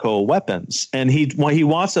biological weapons. And he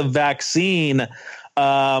wants a vaccine,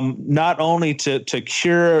 not only to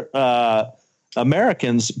cure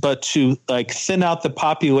Americans, but to like thin out the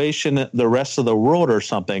population, the rest of the world or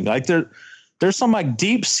something. Like there's some like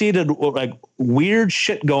deep seated like weird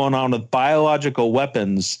shit going on with biological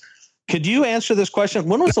weapons Could you answer this question?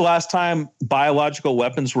 When was the last time biological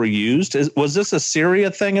weapons were used? Was this a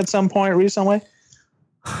Syria thing at some point recently?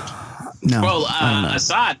 No. Well,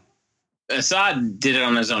 Assad did it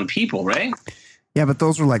on his own people, right? Yeah, but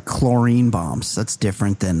those were like chlorine bombs. That's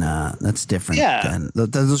different than Yeah. than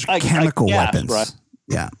those are chemical weapons. Right?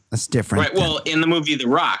 Yeah, that's different. Right. Well, in the movie The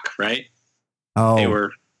Rock, right? Oh, they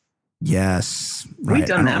were. Yes. Right.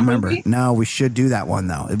 Done I don't remember. movie? No, we should do that one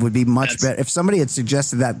though. It would be much better if somebody had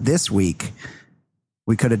suggested that this week.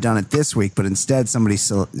 We could have done it this week, but instead somebody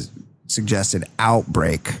suggested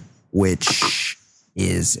Outbreak, which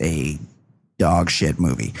is a dog shit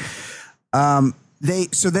movie. Then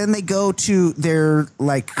they go to their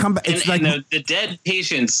come back. It's and the dead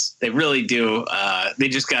patients. They really do. They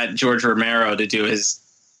just got George Romero to do his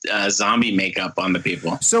zombie makeup on the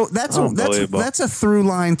people. So that's a through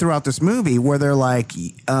line throughout this movie where they're like,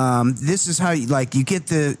 this is how you get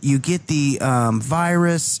the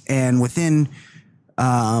virus, and within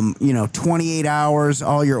 28 hours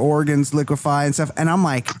all your organs liquefy and stuff. And I'm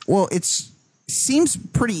like, well, seems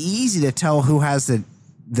pretty easy to tell who has the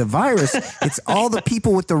virus. It's all the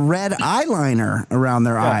people with the red eyeliner around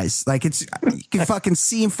their eyes. Like you can fucking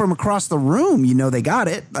see them from across the room. They got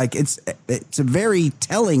it. Like it's a very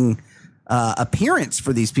telling appearance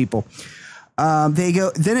for these people. They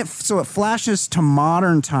go, then it flashes to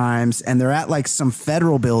modern times, and they're at like some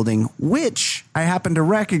federal building, which I happen to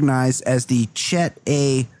recognize as the Chet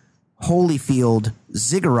A. Holyfield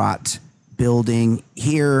Ziggurat building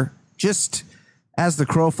here, just as the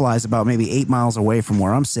crow flies, about maybe 8 miles away from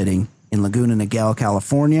where I'm sitting in Laguna Niguel,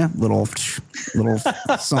 California. Little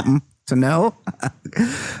something to know,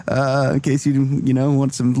 in case you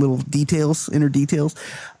want some little inner details.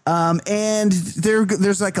 And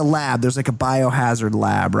there's like a lab. There's like a biohazard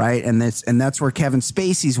lab, right? And that's where Kevin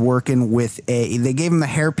Spacey's working with they gave him the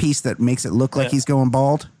hairpiece that makes it look like he's going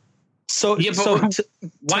bald. Why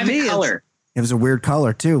the color? It was a weird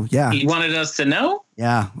color too. Yeah. He wanted us to know?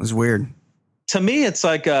 Yeah, it was weird. To me, it's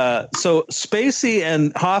like so Spacey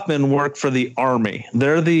and Hoffman work for the Army.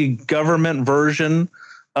 They're the government version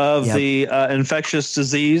of the infectious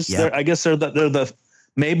disease. Yep. I guess they're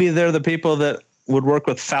the people that would work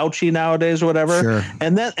with Fauci nowadays or whatever. Sure.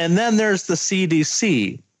 And then there's the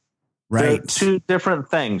CDC. Right. They're two different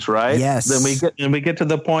things, right? Yes. Then we get to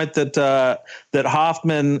the point that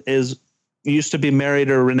Hoffman used to be married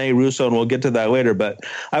to Renee Russo, and we'll get to that later. But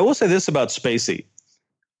I will say this about Spacey.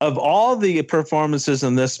 Of all the performances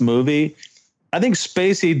in this movie, I think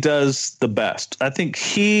Spacey does the best. I think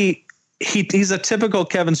he's a typical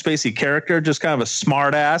Kevin Spacey character, just kind of a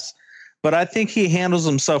smart ass. But I think he handles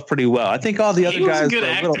himself pretty well. I think all the other guys a good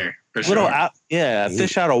actor, fish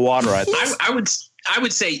out of water. I think. I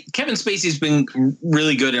would say Kevin Spacey's been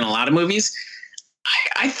really good in a lot of movies.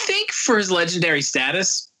 I think for his legendary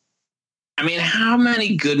status, I mean, how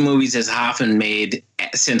many good movies has Hoffman made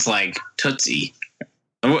since like Tootsie?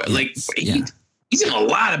 He's in a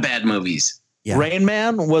lot of bad movies. Yeah. Rain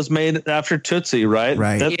Man was made after Tootsie, right?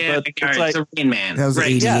 Right. So Rain Man. That was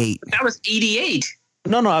 88. Yeah, that was 88.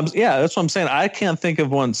 No, that's what I'm saying. I can't think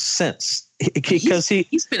of one since because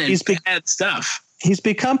he's been in bad stuff. He's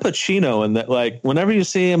become Pacino, and that like whenever you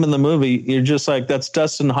see him in the movie, you're just like, that's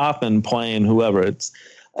Dustin Hoffman playing whoever.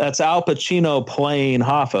 That's Al Pacino playing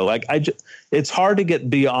Hoffa. Like it's hard to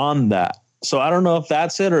get beyond that. So I don't know if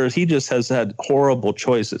that's it or if he just has had horrible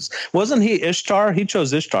choices. Wasn't he Ishtar? He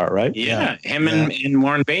chose Ishtar, right? Yeah. Him and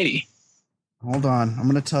Warren Beatty. Hold on. I'm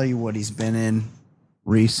going to tell you what he's been in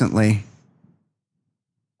recently.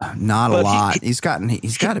 Not a lot. He's got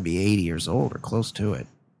to be 80 years old or close to it.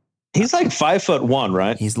 He's like 5'1",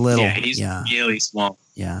 right? He's little. Yeah, he's really small.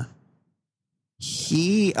 Yeah.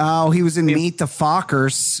 He was in Meet the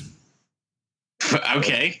Fockers.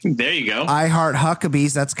 Okay, there you go. I Heart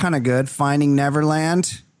Huckabees. That's kind of good. Finding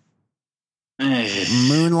Neverland.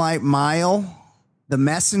 Moonlight Mile. The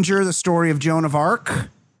Messenger, the story of Joan of Arc.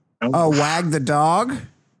 Wag the Dog.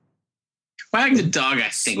 Wag the Dog, I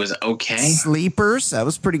think, was okay. Sleepers, that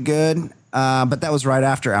was pretty good. But that was right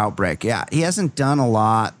after Outbreak. Yeah, he hasn't done a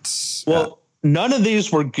lot. Well, none of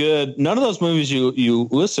these were good. None of those movies you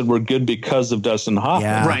listed were good because of Dustin Hoffman.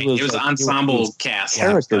 Yeah. Right. It was ensemble cast.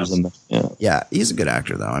 Characters in them. Yeah, he's a good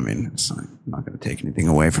actor, though. I mean, I'm not going to take anything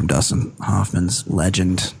away from Dustin Hoffman's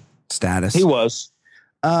legend status. He was.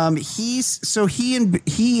 He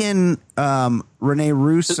and Renee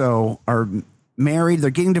Russo are married. They're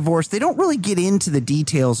getting divorced. They don't really get into the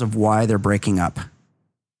details of why they're breaking up.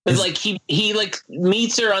 But like he like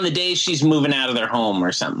meets her on the day she's moving out of their home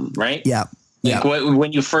or something, right? Yeah. Like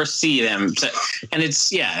when you first see them, and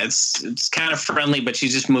it's kind of friendly, but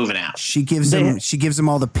she's just moving out. She gives him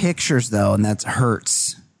all the pictures though, and that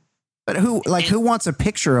hurts. But who wants a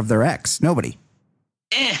picture of their ex? Nobody.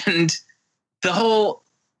 And the whole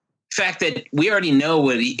fact that we already know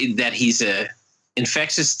that he's a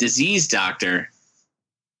infectious disease doctor.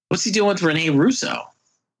 What's he doing with Renee Russo?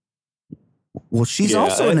 Well, she's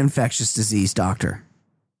also an infectious disease doctor.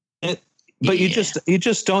 But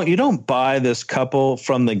you don't buy this couple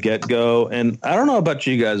from the get-go. And I don't know about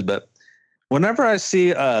you guys, but whenever I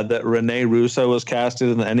see that Renee Russo was casted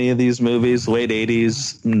in any of these movies, late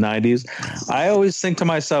 80s, 90s, I always think to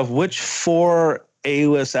myself, which 4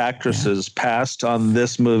 A-list actresses passed on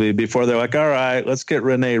this movie before they're like, all right, let's get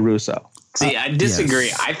Renee Russo? See, I disagree.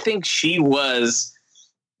 Yes. I think she was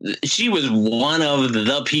one of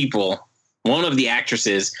the people, one of the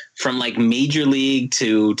actresses from like Major League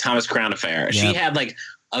to Thomas Crown Affair. Yep. She had like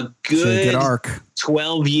a good arc,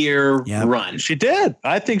 12-year run. She did.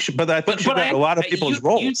 I think she got a lot of people's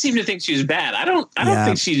roles. You seem to think she was bad. I don't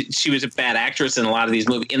think she was a bad actress in a lot of these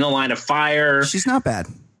movies. In the Line of Fire, she's not bad.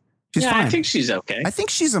 She's fine. I think she's okay. I think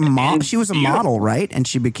she's a model. She was a model, right? And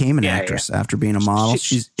she became an actress after being a model.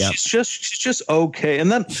 She's just okay. And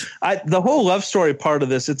then the whole love story part of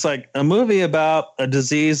this, it's like a movie about a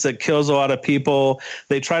disease that kills a lot of people.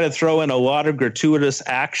 They try to throw in a lot of gratuitous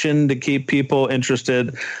action to keep people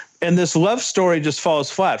interested. And this love story just falls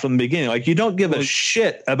flat from the beginning. Like, you don't give a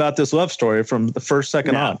shit about this love story from the first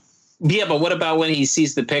second on. Yeah, but what about when he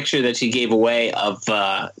sees the picture that she gave away of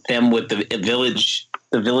them with the villagers?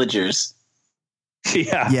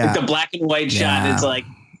 Yeah. Like the black and white shot. It's like,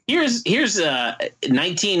 here's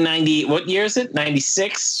 1990. What year is it?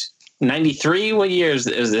 96, 93. What year is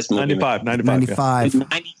this movie? 95.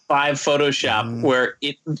 95 Photoshop, where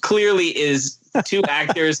it clearly is 2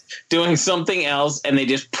 actors doing something else, and they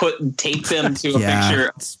just tape them to a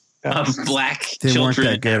picture of black children. They weren't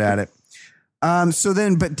that good at it.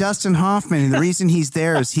 But Dustin Hoffman, the reason he's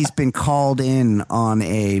there is he's been called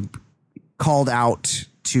out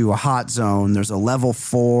to a hot zone. There's a level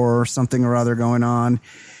 4 something or other going on,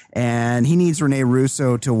 and he needs Renee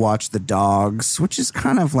Russo to watch the dogs, which is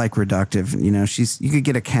kind of like reductive. You know, you could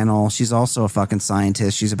get a kennel. She's also a fucking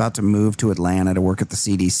scientist. She's about to move to Atlanta to work at the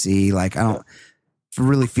CDC. Like, I don't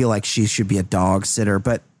really feel like she should be a dog sitter,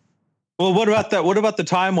 but. Well, what about that? What about the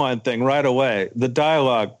timeline thing right away? The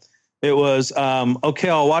dialogue. It was, okay,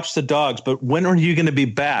 I'll watch the dogs, but when are you going to be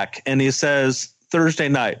back? And he says Thursday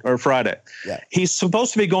night or Friday. Yeah. He's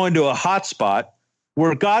supposed to be going to a hot spot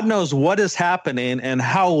where God knows what is happening and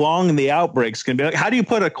how long the outbreak's going to be. Like, how do you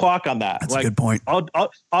put a clock on that? That's a good point.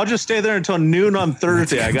 I'll just stay there until noon on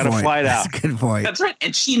Thursday. I got to fly out. That's a good point. That's right.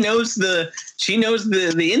 And she knows the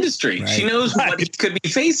industry. Right. She knows what he could be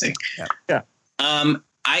facing. Yeah.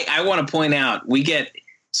 I want to point out,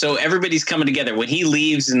 so everybody's coming together. When he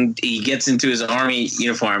leaves and he gets into his army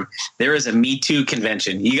uniform, there is a Me Too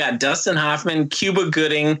convention. You got Dustin Hoffman, Cuba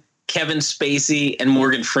Gooding, Kevin Spacey, and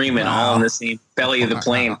Morgan Freeman all in the same belly of the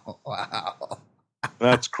plane. Wow.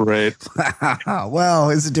 That's great.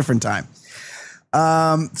 Well, it's a different time.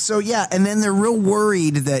 And then they're real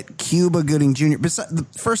worried that Cuba Gooding Jr.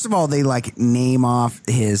 First of all, they like name off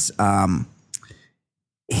his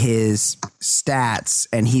stats,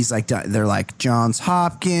 and they're like Johns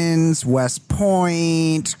Hopkins, West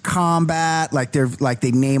Point, combat, like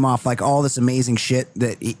they name off like all this amazing shit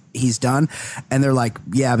that he's done, and they're like,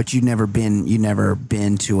 yeah, but you've never been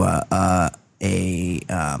to a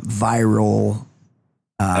viral.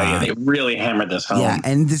 They really hammered this home. Yeah,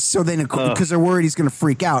 and so then because they're worried he's going to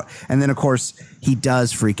freak out, and then of course he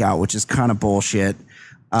does freak out, which is kind of bullshit.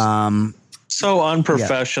 So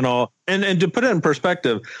unprofessional. Yeah. And to put it in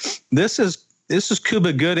perspective, this is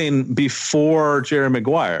Cuba Gooding before Jerry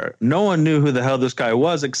Maguire. No one knew who the hell this guy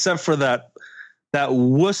was except for that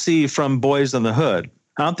wussy from Boys in the Hood.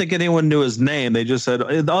 I don't think anyone knew his name. They just said,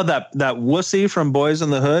 "Oh, that wussy from Boys in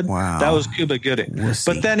the Hood." Wow, that was Cuba Gooding. Wussy.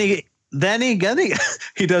 But then he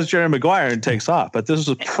does Jerry Maguire and takes off. But this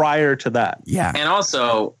was prior to that. Yeah, and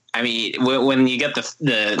also, I mean, when you get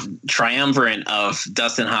the triumvirate of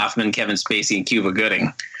Dustin Hoffman, Kevin Spacey, and Cuba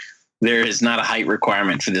Gooding, there is not a height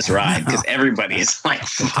requirement for this ride because everybody is like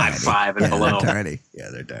 5'5" and below. They're tiny.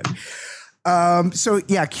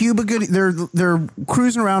 Cuba Gooding, they're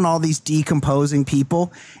cruising around all these decomposing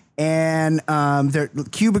people, and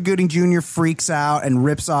Cuba Gooding Jr. freaks out and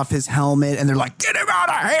rips off his helmet, and they're like, "Get him out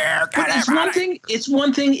of here!" It's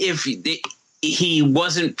one thing if he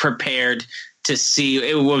wasn't prepared to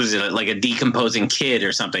see what was it, like a decomposing kid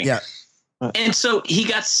or something. Yeah. And so he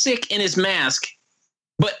got sick in his mask,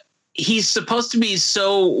 but he's supposed to be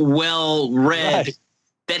so well read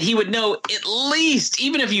that he would know at least,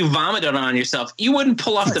 even if you vomited on yourself, you wouldn't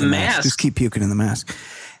pull off the mask. Just keep puking in the mask.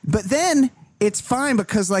 But then it's fine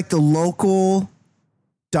because like the local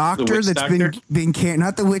doctor that's been caring,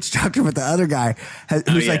 not the witch doctor, but the other guy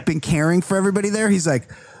who's like been caring for everybody there. He's like,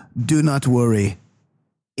 do not worry.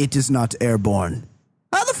 It is not airborne.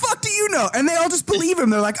 How the fuck do you know? And they all just believe him.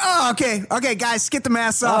 They're like, oh, okay, guys, get the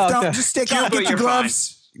masks off. Don't just take off, get your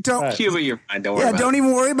gloves. Fine. Don't Cuba, you're fine. Don't worry. Yeah, don't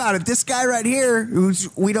even worry about it. This guy right here,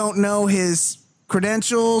 we don't know his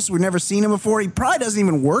credentials. We've never seen him before. He probably doesn't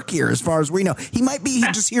even work here, as far as we know. He might be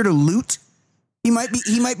just here to loot. He might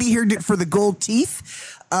be here for the gold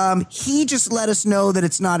teeth. He just let us know that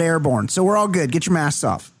it's not airborne, so we're all good. Get your masks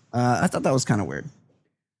off. I thought that was kind of weird.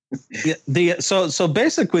 So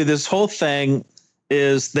basically, this whole thing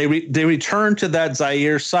is they return to that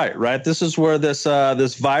Zaire site, right? This is where this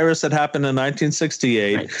virus that happened in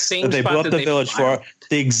 1968 that they blew up the village for.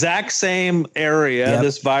 The exact same area,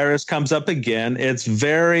 this virus comes up again.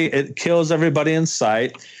 It kills everybody in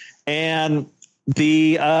sight, and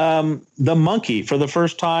the monkey for the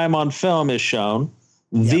first time on film is shown.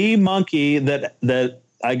 The monkey that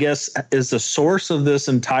I guess is the source of this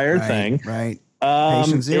entire thing, right?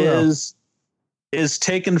 Is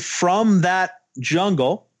taken from that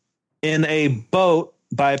jungle in a boat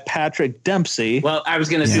by Patrick Dempsey. Well, I was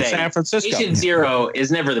going to say San Francisco. Patient Zero is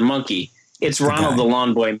never the monkey. It's Ronald the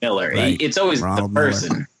Lawn Boy Miller. Right. It's always Ronald the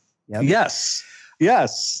person. Yep.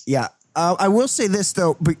 Yes. Yeah. I will say this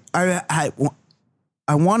though, but I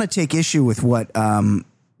want to take issue with what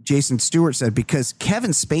Jason Stewart said, because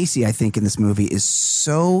Kevin Spacey, I think, in this movie is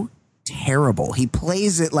so terrible. He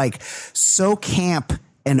plays it like so camp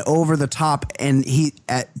and over the top, and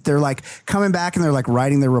they're like coming back and they're like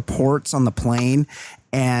writing their reports on the plane,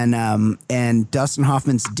 and Dustin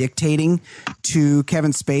Hoffman's dictating to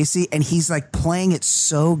Kevin Spacey, and he's like playing it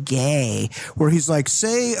so gay, where he's like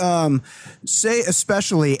say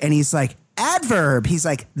especially, and he's like adverb. He's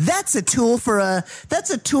like, that's a tool for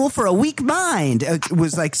a weak mind. It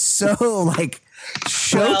was like so like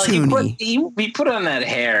show-toony. He put on that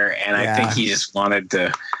hair, and I think he just wanted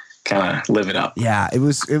to kind of live it up. Yeah, it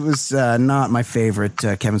was not my favorite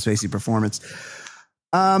Kevin Spacey performance.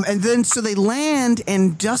 And then so they land,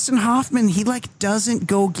 and Dustin Hoffman, he like doesn't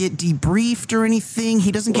go get debriefed or anything.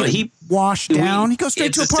 He doesn't get washed down. He goes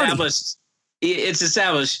straight to a party. It's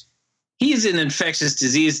established he's an infectious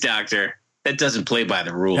disease doctor that doesn't play by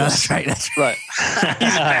the rules. That's right.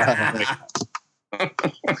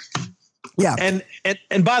 Yeah.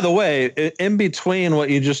 And by the way, in between what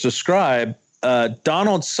you just described,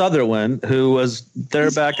 Donald Sutherland, who was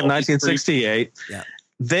there back in 1968,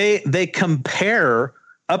 they compare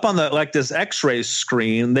up on this X-ray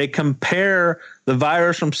screen. They compare the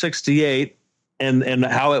virus from 68 and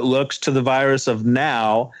how it looks to the virus of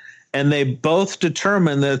now, and they both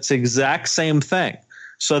determine that it's the exact same thing.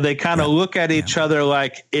 So they kind of look at each other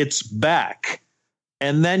like it's back.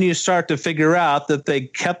 And then you start to figure out that they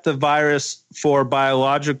kept the virus for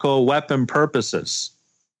biological weapon purposes.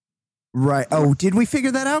 Right. Oh, did we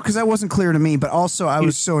figure that out? Because that wasn't clear to me. But also, I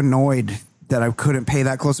was so annoyed that I couldn't pay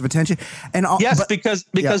that close of attention. And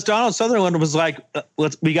because Donald Sutherland was like,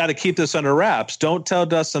 we got to keep this under wraps. Don't tell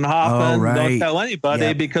Dustin Hoffman. Don't tell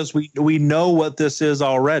anybody because we know what this is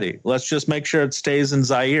already. Let's just make sure it stays in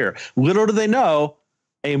Zaire. Little do they know,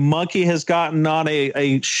 a monkey has gotten on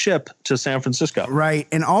a ship to San Francisco. Right.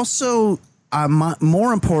 And also,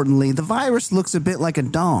 more importantly, the virus looks a bit like a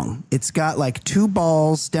dong. It's got like two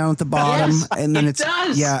balls down at the bottom, and then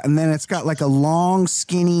and then it's got like a long,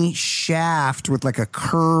 skinny shaft with like a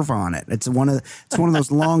curve on it. It's one of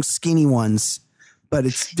those long, skinny ones, but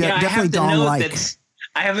it's definitely dong-like.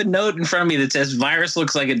 I have a note in front of me that says virus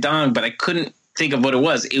looks like a dong, but I couldn't think of what it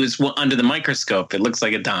was. It was under the microscope. It looks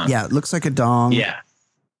like a dong. Yeah, it looks like a dong. Yeah.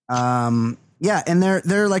 Yeah, and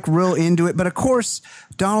they're like real into it, but of course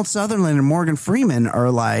Donald Sutherland and Morgan Freeman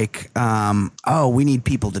are like, we need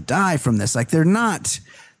people to die from this. Like they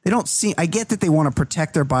don't see. I get that they want to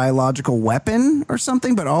protect their biological weapon or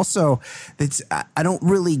something, but also I don't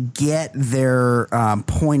really get their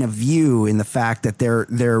point of view in the fact that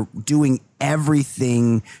they're doing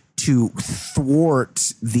everything to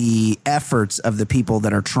thwart the efforts of the people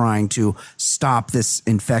that are trying to stop this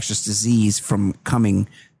infectious disease from coming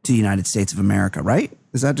to the United States of America, right?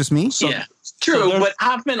 Is that just me? Yeah, true. But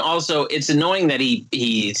Hoffman also, it's annoying that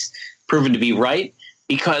he's proven to be right,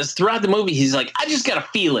 because throughout the movie, he's like, I just got a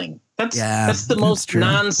feeling. That's the most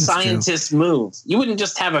non-scientist move. You wouldn't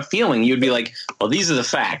just have a feeling. You'd be like, well, these are the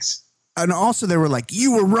facts. And also they were like,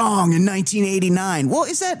 you were wrong in 1989. Well,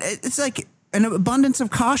 it's like an abundance of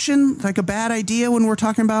caution, like a bad idea when we're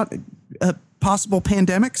talking about possible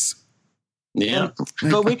pandemics? Yeah,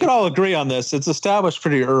 but we could all agree on this. It's established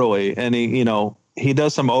pretty early, and he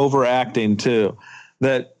does some overacting too.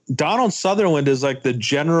 That Donald Sutherland is like the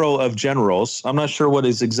general of generals. I'm not sure what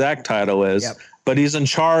his exact title is, but he's in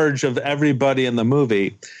charge of everybody in the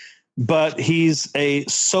movie. But he's a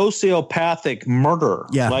sociopathic murderer.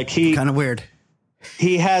 Yeah, like he kind of weird.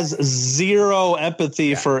 He has zero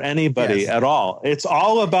empathy for anybody at all. It's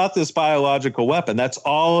all about this biological weapon. That's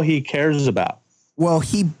all he cares about. Well,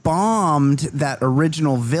 he bombed that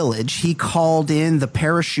original village. He called in the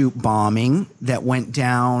parachute bombing that went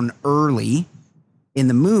down early in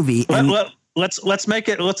the movie. Let's make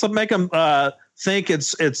him think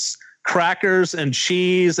it's crackers and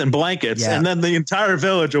cheese and blankets, and then the entire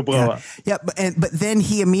village will blow up. Yeah, but then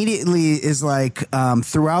he immediately is like,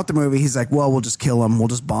 throughout the movie, he's like, well, we'll just kill him. We'll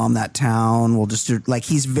just bomb that town. We'll just like,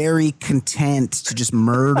 he's very content to just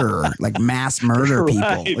murder, like mass murder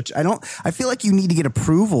people, which I feel like you need to get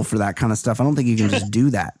approval for that kind of stuff. I don't think you can just do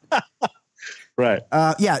that. Right.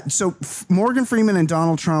 So Morgan Freeman and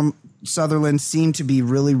Donald Trump Sutherland seem to be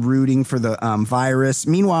really rooting for the virus.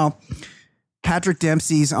 Meanwhile, Patrick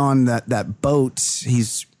Dempsey's on that boat.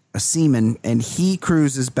 He's a seaman, and he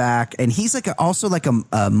cruises back, and he's like also like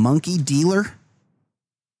a monkey dealer.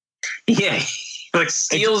 Yeah, he like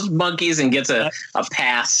steals monkeys and gets a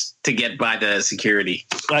pass to get by the security.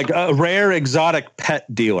 Like a rare exotic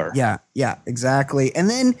pet dealer. Yeah, exactly.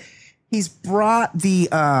 And then he's brought the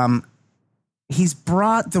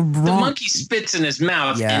monkey spits in his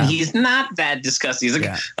mouth, and he's not that disgusting. He's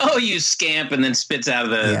like, oh, you scamp, and then spits out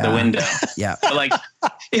of the window. Yeah. But like,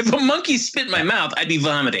 if a monkey spit in my mouth, I'd be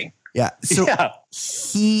vomiting. Yeah. So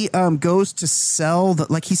he goes to sell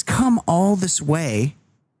he's come all this way.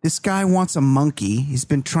 This guy wants a monkey. He's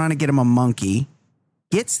been trying to get him a monkey.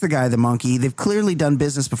 Gets the guy the monkey. They've clearly done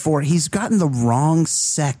business before. He's gotten the wrong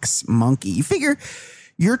sex monkey. You figure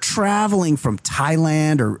you're traveling from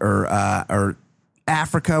Thailand or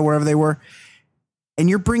Africa, wherever they were, and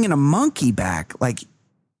you're bringing a monkey back. Like,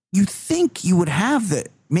 you think you would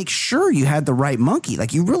make sure you had the right monkey.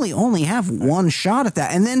 Like, you really only have one shot at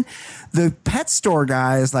that. And then the pet store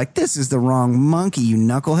guy is like, this is the wrong monkey, you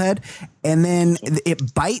knucklehead. And then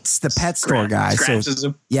it bites the pet store guy. Scratches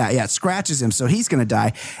him. Yeah, it scratches him. So he's going to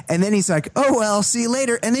die. And then he's like, oh, well, see you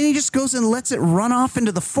later. And then he just goes and lets it run off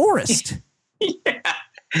into the forest.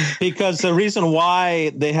 Because the reason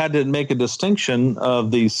why they had to make a distinction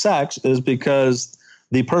of the sex is because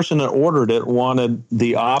the person that ordered it wanted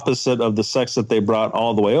the opposite of the sex that they brought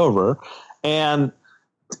all the way over. And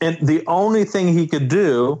the only thing he could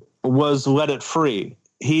do was let it free.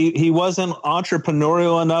 He wasn't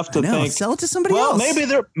entrepreneurial enough to think, sell it to somebody else.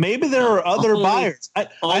 Maybe there are other buyers.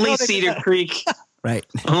 Only Cedar Creek. Right.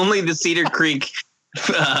 Only the Cedar Creek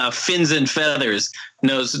fins and feathers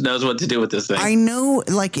knows what to do with this thing. I know,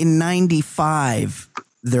 like in 95,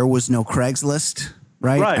 there was no Craigslist,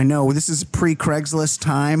 right? I know this is pre-Craigslist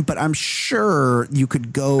time, but I'm sure you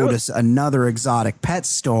could go to another exotic pet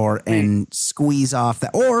store and squeeze off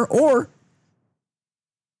that. Or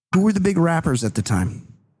who were the big rappers at the time?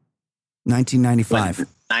 1995.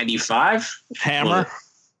 95? Hammer.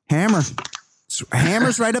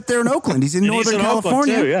 Hammer's right up there in Oakland. He's in Northern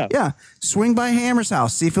California. Too, yeah. Swing by Hammer's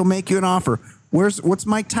house. See if he'll make you an offer. What's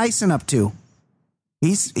Mike Tyson up to?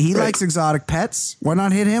 He likes exotic pets. Why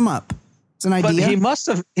not hit him up? It's an idea. But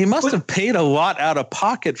he must have paid a lot out of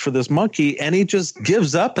pocket for this monkey, and he just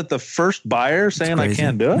gives up at the first buyer saying, I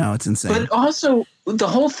can't do it. No, it's insane. But also the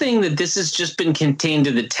whole thing that this has just been contained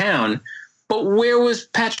to the town. But where was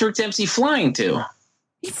Patrick Dempsey flying to?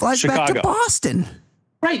 He flies back to Boston.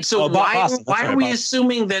 Right. So why are we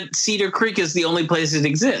assuming that Cedar Creek is the only place it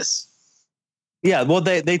exists? Yeah. Well,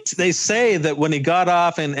 they say that when he got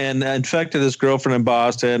off and infected his girlfriend in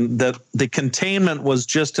Boston, that the containment was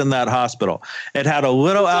just in that hospital. It had a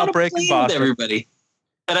little outbreak in Boston. Everybody.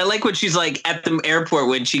 And I like when she's like at the airport,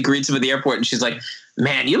 when she greets him at the airport and she's like,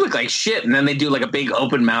 man, you look like shit. And then they do like a big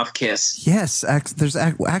open mouth kiss. Yes. There's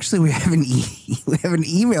actually, we have an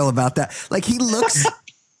email about that. Like, he looks...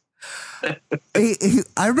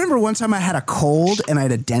 I remember one time I had a cold and I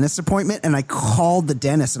had a dentist appointment, and I called the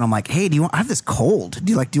dentist and I'm like, hey, I have this cold.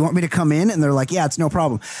 Do you want me to come in? And they're like, yeah, it's no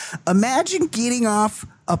problem. Imagine getting off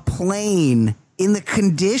a plane in the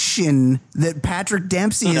condition that Patrick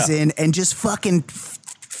Dempsey is in and just fucking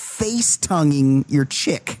face tonguing your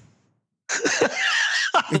chick.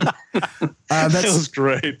 That was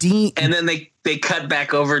great. And then they cut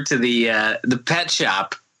back over to the pet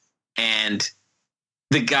shop, and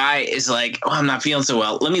the guy is like, oh, I'm not feeling so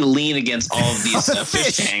well. Let me lean against all of these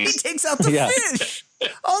fish tanks. He takes out the fish.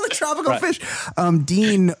 All the tropical fish.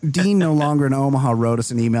 Dean, no longer in Omaha, wrote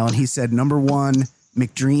us an email, and he said, number one,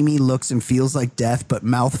 McDreamy looks and feels like death, but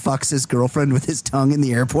mouth fucks his girlfriend with his tongue in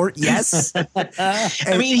the airport. Yes.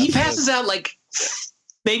 I mean, he passes out like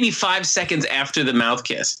maybe 5 seconds after the mouth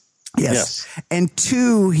kiss. Yes. And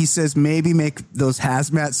 2, he says maybe make those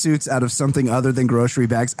hazmat suits out of something other than grocery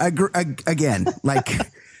bags. Again, like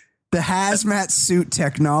the hazmat suit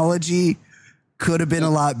technology could have been a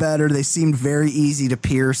lot better. They seemed very easy to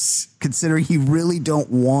pierce, considering you really don't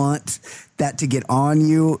want that to get on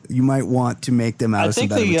you. You might want to make them out of some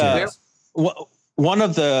better materials. One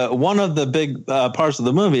of the big parts of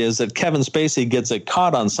the movie is that Kevin Spacey gets it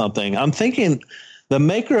caught on something. I'm thinking the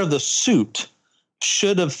maker of the suit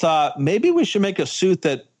should have thought maybe we should make a suit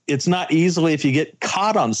that it's not easily, if you get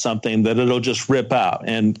caught on something, that it'll just rip out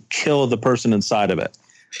and kill the person inside of it.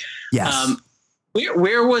 Yes.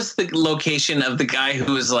 Where was the location of the guy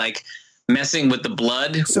who was like messing with the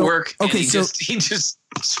blood work? Okay, and he just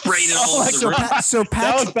sprayed it all over the room.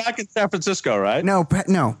 That was back in San Francisco, right? No,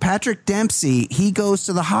 Patrick Dempsey, he goes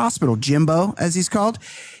to the hospital, Jimbo, as he's called.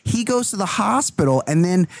 He goes to the hospital, and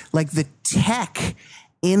then like the tech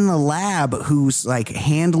in the lab who's like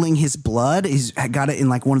handling his blood, he's got it in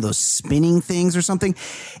like one of those spinning things or something.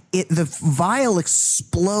 The vial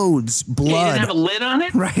explodes blood. Yeah, he didn't have a lid on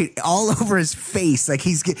it? Right. All over his face. Like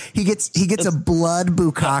he gets a blood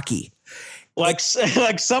bukkake. Like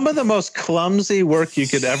some of the most clumsy work you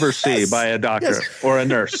could ever see by a doctor or a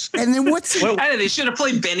nurse. And then they should have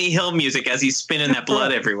played Benny Hill music as he's spinning that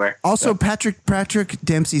blood everywhere. Also, Patrick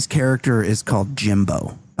Dempsey's character is called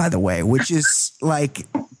Jimbo, by the way, which is like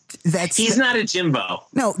he's not a Jimbo.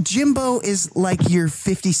 No, Jimbo is like your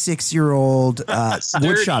 56-year-old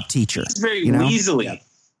woodshop teacher. He's very weaselly.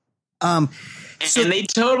 Yeah. And they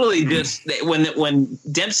totally just when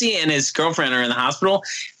Dempsey and his girlfriend are in the hospital,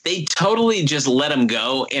 they totally just let him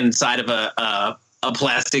go inside of a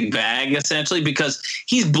plastic bag, essentially, because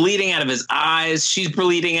he's bleeding out of his eyes. She's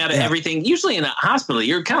bleeding out of everything. Usually in a hospital,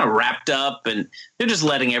 you're kind of wrapped up and they're just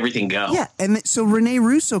letting everything go. Yeah. And so Renee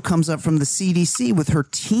Russo comes up from the CDC with her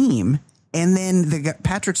team, and then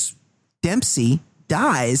Patrick Dempsey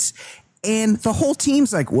dies. And the whole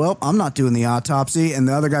team's like, well, I'm not doing the autopsy. And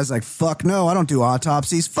the other guy's like, fuck no, I don't do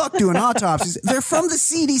autopsies. Fuck doing autopsies. They're from the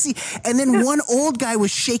CDC. And then one old guy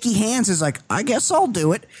with shaky hands is like, I guess I'll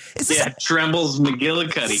do it. Trembles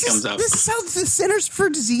McGillicuddy comes up. This is how the Centers for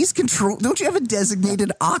Disease Control. Don't you have a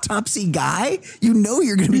designated autopsy guy? You know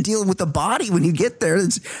you're going to be dealing with the body when you get there.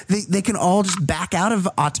 They can all just back out of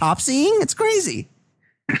autopsying. It's crazy.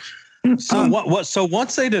 So So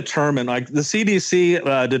once they determine, like the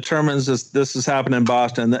CDC determines this is happening in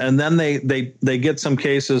Boston, and then they get some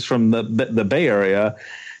cases from the Bay Area.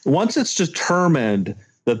 Once it's determined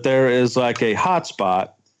that there is like a hotspot,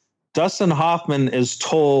 Dustin Hoffman is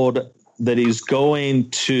told that he's going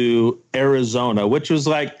to Arizona, which was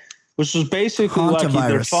basically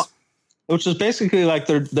like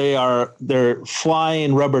they're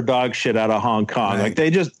flying rubber dog shit out of Hong Kong. Right.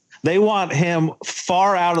 Like they want him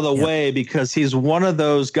far out of the way because he's one of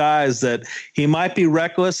those guys that he might be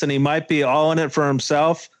reckless and he might be all in it for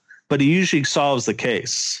himself, but he usually solves the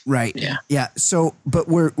case. Right. Yeah. Yeah. So, but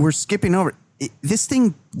we're skipping over. This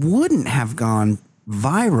thing wouldn't have gone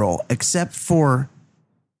viral except for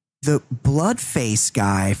the blood face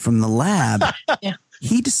guy from the lab. Yeah.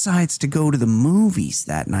 He decides to go to the movies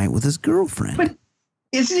that night with his girlfriend. But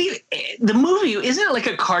isn't it like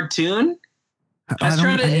a cartoon? I was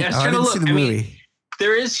trying to look. I mean,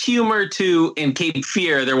 there is humor too in Cape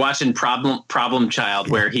Fear. They're watching Problem Child,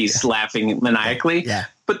 where he's laughing maniacally. Yeah.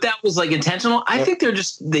 But that was like intentional. I think they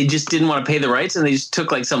just didn't want to pay the rights, and they just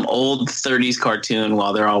took like some old 30s cartoon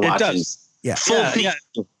while they're all watching. Yeah.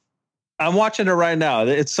 I'm watching it right now.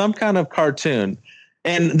 It's some kind of cartoon,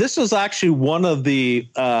 and this was actually one of the,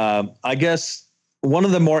 I guess, one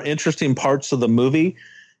of the more interesting parts of the movie,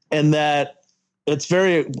 in that it's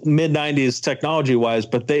very mid-90s technology-wise,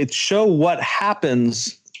 but they show what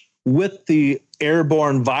happens with the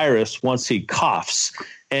airborne virus once he coughs.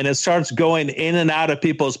 And it starts going in and out of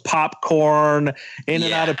people's popcorn, in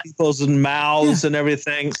and out of people's mouths and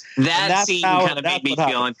everything. That scene kind of made me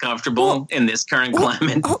feel uncomfortable in this current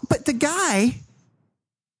climate. But the guy,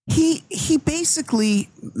 he basically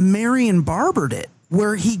Marion Barbered it,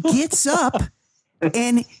 where he gets up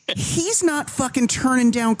and he's not fucking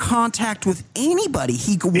turning down contact with anybody.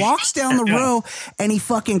 He walks down the row and he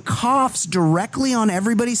fucking coughs directly on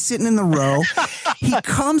everybody sitting in the row. He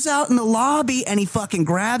comes out in the lobby and he fucking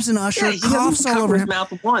grabs an usher, coughs all over his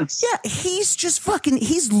mouth at once. Yeah, he's just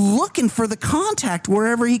he's looking for the contact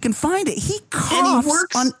wherever he can find it. He coughs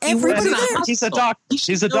on everybody there. He's a doctor.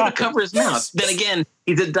 He's a doctor. To cover his mouth. Then again,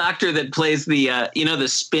 he's a doctor that plays the the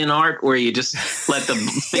spin art where you just let the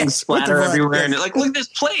things splatter everywhere and like, look at this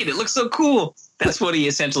plate. It looks so cool. That's what he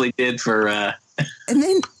essentially did for. And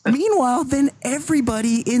then, meanwhile,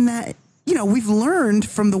 everybody in that, we've learned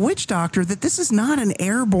from the witch doctor that this is not an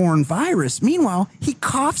airborne virus. Meanwhile, he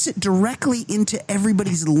coughs it directly into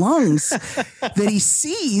everybody's lungs that he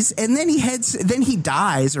sees, and then he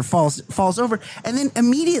dies or falls over, and then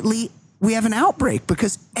immediately we have an outbreak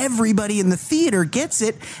because everybody in the theater gets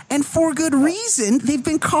it, and for good reason. They've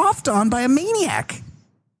been coughed on by a maniac.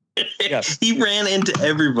 Yes. He ran into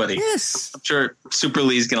everybody. Yes. I'm sure Super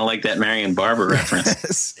Lee's going to like that Marion Barber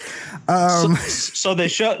reference. Yes. So they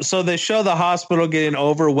show the hospital getting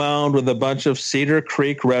overwhelmed with a bunch of Cedar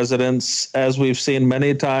Creek residents, as we've seen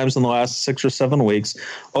many times in the last 6 or 7 weeks.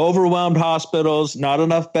 Overwhelmed hospitals, not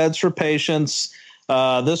enough beds for patients.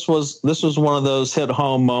 This was one of those hit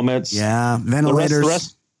home moments. Yeah,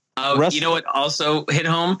 ventilators. You know what also hit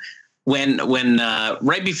home? When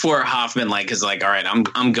right before Hoffman is like, all right,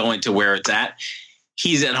 I'm going to where it's at.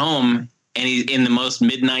 He's at home and he's in the most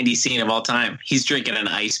mid-90s scene of all time. He's drinking an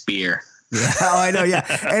ice beer. Yeah, I know. Yeah,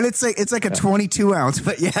 and it's like a 22 ounce,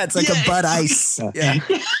 but it's like a Bud Ice. Yeah.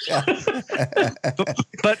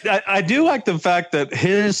 But I do like the fact that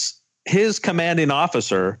his commanding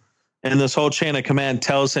officer in this whole chain of command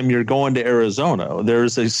tells him you're going to Arizona.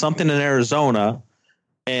 There's something in Arizona.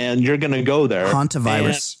 And you're going to go there.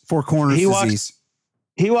 Hantavirus, Four Corners disease.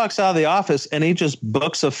 He walks out of the office and he just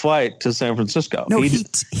books a flight to San Francisco. No, he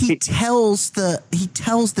tells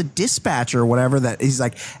the dispatcher or whatever that he's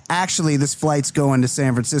like, actually, this flight's going to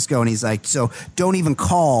San Francisco, and he's like, so don't even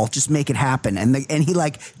call, just make it happen. And he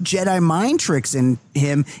Jedi mind tricks him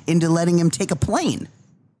into letting him take a plane.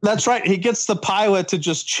 That's right. He gets the pilot to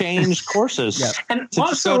just change courses and to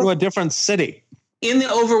also go to a different city in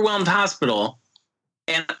the overwhelmed hospital.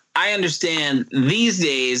 And I understand these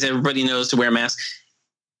days everybody knows to wear masks.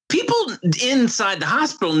 People inside the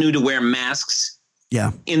hospital knew to wear masks.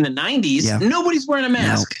 Yeah. In the 90s, nobody's wearing a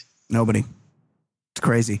mask. No, nobody. It's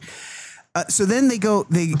crazy. So then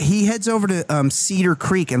he heads over to Cedar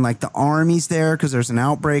Creek, and the army's there because there's an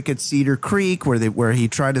outbreak at Cedar Creek where he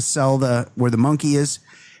tried to sell where the monkey is.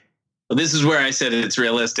 Well, this is where I said it's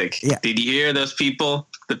realistic. Yeah. Did you hear those people?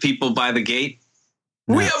 The people by the gate?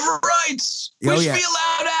 We have rights. We should be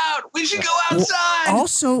allowed out. We should go outside. Well,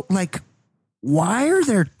 also, why are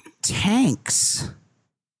there tanks?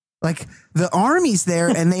 The army's there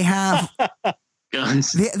and they have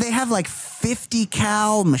guns. They have 50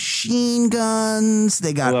 cal machine guns.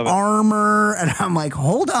 They got armor. And I'm like,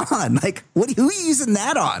 hold on. Who are you using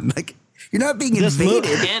that on? You're not being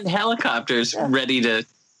invaded. And helicopters ready to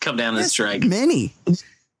come down and strike. Many.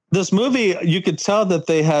 This movie, you could tell that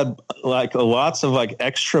they had lots of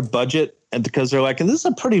extra budget, and because they're this is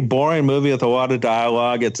a pretty boring movie with a lot of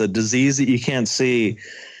dialogue. It's a disease that you can't see.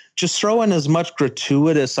 Just throw in as much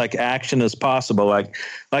gratuitous action as possible, like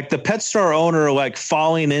the pet store owner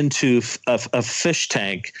falling into a fish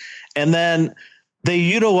tank, and then they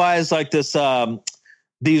utilize this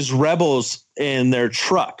these rebels in their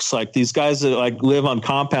trucks, these guys that live on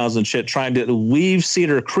compounds and shit, trying to leave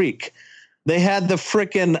Cedar Creek. They had the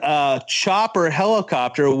freaking chopper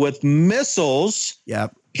helicopter with missiles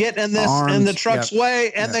get in the truck's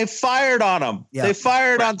way, and they fired on them. Yep. They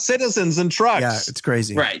fired on citizens and trucks. Yeah, it's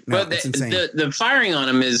crazy. Right. No, but the firing on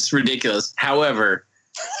them is ridiculous. However,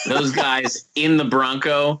 those guys in the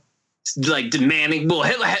Bronco demanding, well,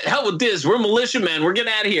 hell with this. We're militiamen. We're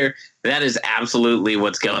getting out of here. That is absolutely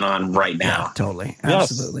what's going on right now. Yeah, totally.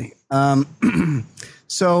 Absolutely. Yes.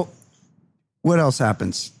 So what else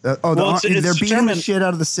happens? They're beating the shit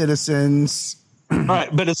out of the citizens. All right,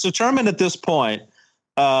 but it's determined at this point.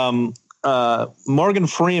 Morgan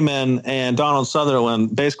Freeman and Donald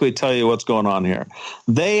Sutherland basically tell you what's going on here.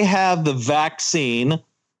 They have the vaccine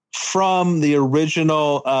from the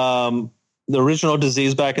original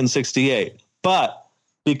disease back in '68, but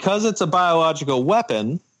because it's a biological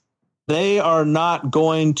weapon, they are not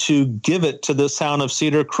going to give it to this town of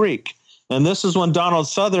Cedar Creek. And this is when Donald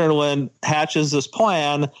Sutherland hatches this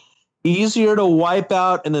plan. Easier to wipe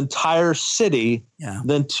out an entire city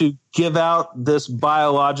than to give out this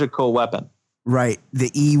biological weapon. Right. The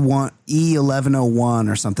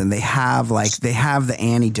E1101 or something. They have the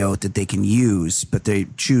antidote that they can use, but they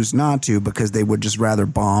choose not to because they would just rather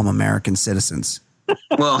bomb American citizens.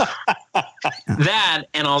 Well, that,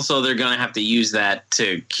 and also they're going to have to use that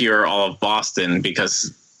to cure all of Boston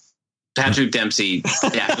because Patrick Dempsey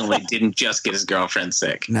definitely didn't just get his girlfriend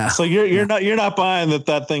sick. No. So you're not buying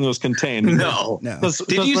that thing was contained. No.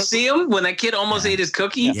 Did you see him when that kid almost ate his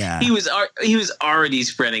cookie? Yeah. He was already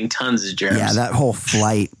spreading tons of germs. Yeah, that whole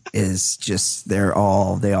flight is just they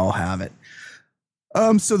all have it.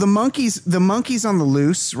 So the monkeys on the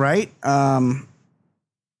loose, right?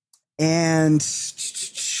 And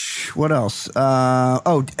What else? This is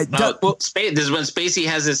when Spacey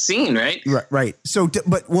has his scene, right? Right. So,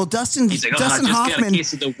 Dustin. He's like, Dustin just Hoffman. got a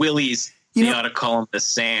case of the Willies. They ought to call him the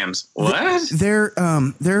Sams. What?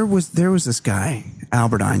 There was this guy,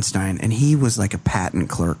 Albert Einstein, and he was like a patent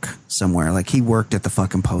clerk somewhere. Like he worked at the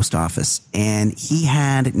fucking post office, and he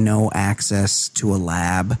had no access to a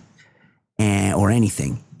lab or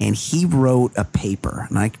anything. And he wrote a paper,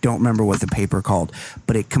 and I don't remember what the paper called,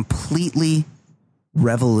 but it completely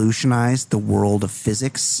revolutionized the world of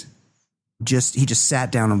physics. He just sat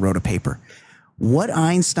down and wrote a paper. What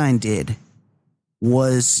Einstein did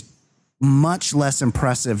was much less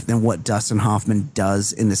impressive than what Dustin Hoffman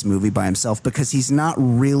does in this movie by himself, because he's not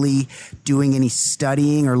really doing any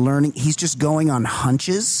studying or learning. He's just going on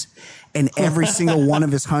hunches, and every single one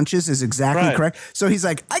of his hunches is exactly correct. So he's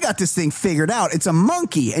like, I got this thing figured out. It's a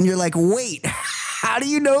monkey. And you're like, wait, how do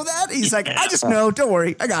you know that? He's like, I just know. Don't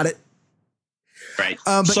worry. I got it. Right.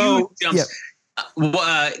 The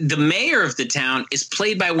mayor of the town is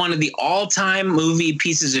played by one of the all-time movie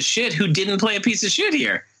pieces of shit who didn't play a piece of shit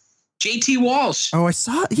here. J.T. Walsh. Oh, I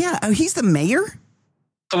saw. Yeah. Oh, he's the mayor?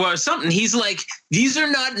 Well, something. He's like, these are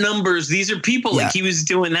not numbers. These are people. Yeah. Like he was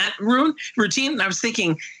doing that routine. And I was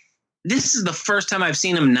thinking, this is the first time I've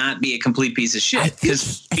seen him not be a complete piece of shit.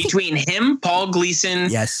 Because between him, Paul Gleason,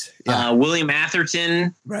 William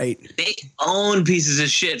Atherton, they own pieces of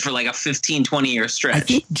shit for like a 15, 20-year stretch. I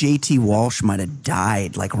think J.T. Walsh might have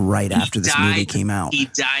died like right after this movie came out. He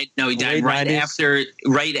died. No, he died right after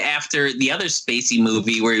the other Spacey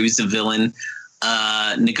movie where he was the villain,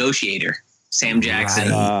 Negotiator, Sam Jackson.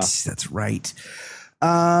 Right. That's right.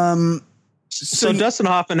 So Dustin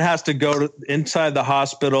Hoffman has to go inside the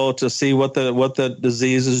hospital to see what the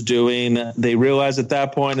disease is doing. They realize at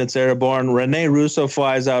that point it's airborne. Rene Russo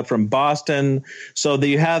flies out from Boston. So that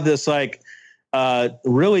you have this like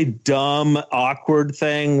really dumb, awkward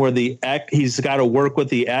thing where he's got to work with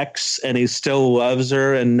the ex and he still loves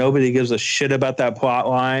her and nobody gives a shit about that plot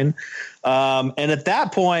line. And at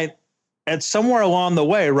that point, it's somewhere along the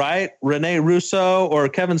way, right? Rene Russo or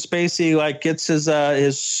Kevin Spacey like gets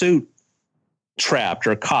his suit trapped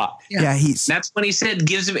or caught. Yeah, that's when he said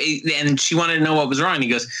gives him, and she wanted to know what was wrong. He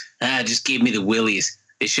goes, just gave me the willies.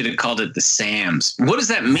 They should have called it the Sams. What does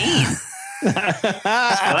that mean?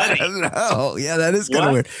 I don't know. Yeah, that is kind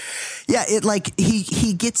of weird. Yeah, it like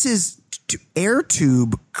he gets his air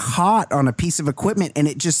tube caught on a piece of equipment, and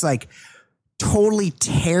it just like totally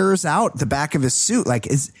tears out the back of his suit. Like,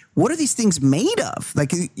 what are these things made of?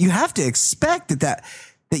 Like, you have to expect that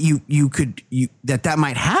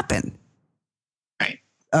might happen.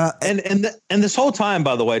 And this whole time,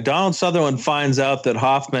 by the way, Donald Sutherland finds out that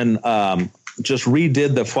Hoffman just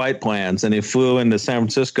redid the flight plans and he flew into San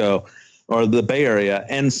Francisco or the Bay Area.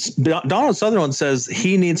 And Donald Sutherland says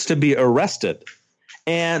he needs to be arrested.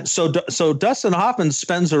 And so Dustin Hoffman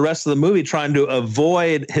spends the rest of the movie trying to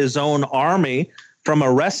avoid his own army from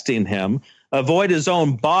arresting him, avoid his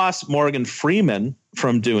own boss, Morgan Freeman,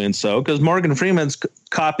 from doing so, because Morgan Freeman's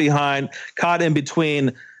caught in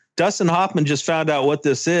between. Dustin Hoffman just found out what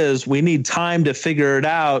this is. We need time to figure it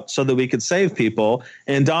out so that we could save people.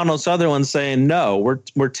 And Donald Sutherland saying, no,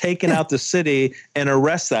 we're taking out the city and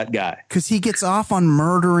arrest that guy. Because he gets off on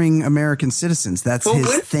murdering American citizens. That's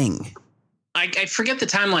his thing. I forget the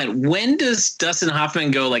timeline. When does Dustin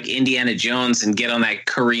Hoffman go like Indiana Jones and get on that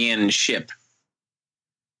Korean ship?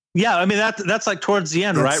 Yeah, I mean that's like towards the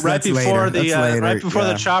end, right? Right before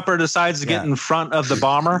the chopper decides to get in front of the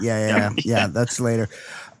bomber. Yeah, that's later.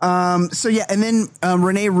 And then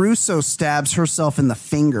Rene Russo stabs herself in the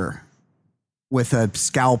finger with a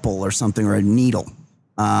scalpel or something, or a needle.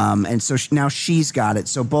 And so now she's got it.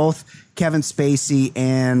 So both Kevin Spacey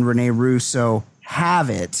and Rene Russo have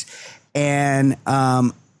it. And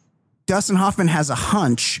Dustin Hoffman has a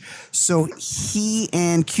hunch. So he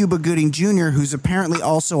and Cuba Gooding Jr., who's apparently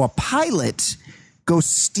also a pilot, go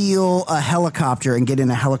steal a helicopter and get in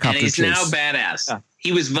a helicopter chase. And he's now badass. Yeah.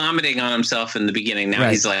 He was vomiting on himself in the beginning. Now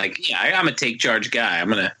he's like, I'm a take charge guy. I'm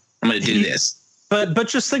gonna do this. But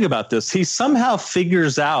just think about this. He somehow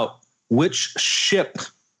figures out which ship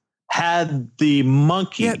had the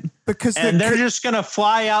monkey. Yeah, and they're just going to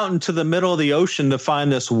fly out into the middle of the ocean to find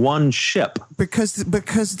this one ship. Because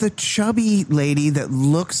the chubby lady that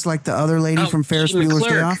looks like the other lady from Ferris Bueller's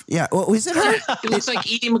Day Off. Yeah. Well, is it her? It looks like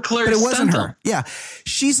Edie McClurg. But it wasn't her. Yeah.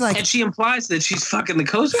 She's like. And she implies that she's fucking the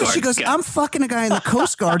Coast Guard. She goes, I'm fucking a guy in the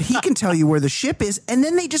Coast Guard. He can tell you where the ship is. And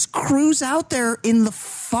then they just cruise out there in the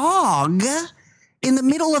fog in the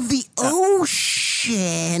middle of the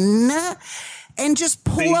ocean and just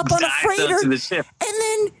pull up on a freighter. And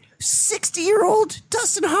then 60-year-old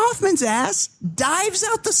Dustin Hoffman's ass dives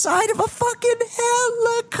out the side of a fucking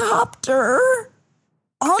helicopter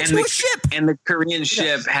onto a ship. And the Korean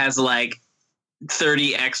ship has like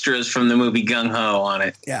 30 extras from the movie Gung Ho on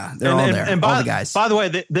it. Yeah, they're all there. And all the guys. By the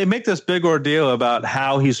way, they make this big ordeal about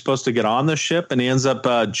how he's supposed to get on the ship, and he ends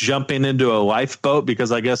up jumping into a lifeboat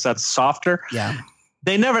because I guess that's softer. Yeah.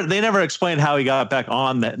 They never explained how he got back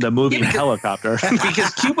on the moving helicopter.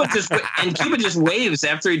 Because Cuba just waves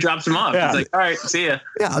after he drops him off. Yeah. He's like, all right, see ya.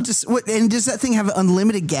 Yeah, and does that thing have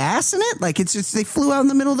unlimited gas in it? Like it's just they flew out in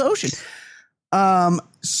the middle of the ocean.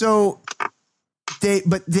 So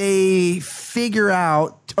they figure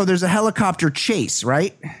out there's a helicopter chase,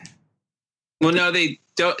 right? Well, no, they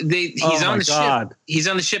don't. He's on the ship. He's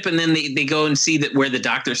on the ship, and then they go and see that where the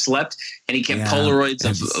doctor slept, and he kept Polaroids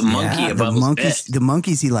of a monkey above his bed. The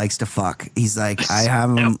monkeys he likes to fuck. He's like, I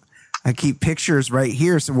have them. I keep pictures right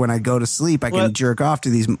here, so when I go to sleep, I can jerk off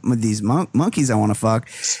to these monkeys I want to fuck.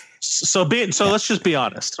 So let's just be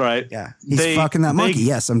honest, right? Yeah, he's fucking that monkey.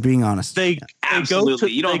 Yes, I'm being honest.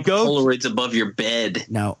 Absolutely. You don't have Polaroids above your bed.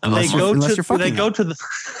 No,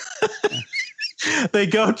 They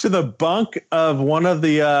go to the bunk of one of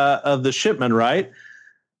the shipmen, right?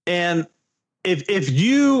 And if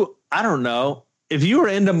you were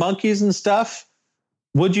into monkeys and stuff,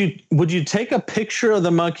 would you take a picture of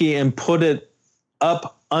the monkey and put it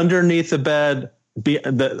up underneath the bed,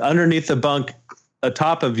 underneath the bunk,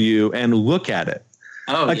 atop of you, and look at it?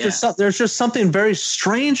 Oh, like there's just something very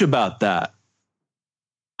strange about that.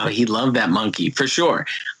 Oh, he loved that monkey for sure.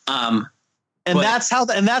 That's how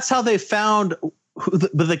they found who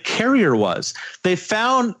the carrier was. They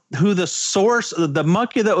found who the source, the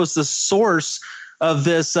monkey that was the source of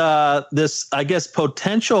this I guess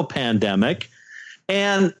potential pandemic,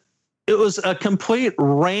 and it was a complete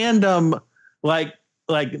random like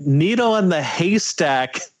needle in the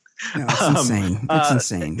haystack. No, it's insane. It's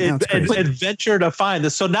insane. Adventure to find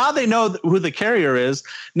this. So now they know who the carrier is.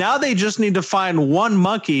 Now they just need to find one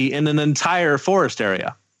monkey in an entire forest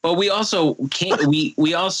area. Well, we also the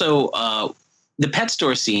pet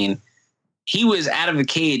store scene. He was out of a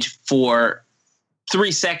cage for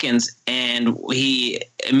 3 seconds, and he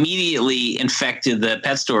immediately infected the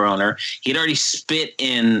pet store owner. He'd already spit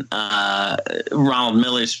in Ronald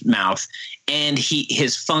Miller's mouth, and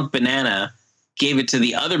his funk banana gave it to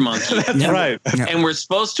the other monkey. That's right. And we're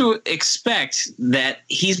supposed to expect that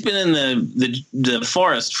he's been in the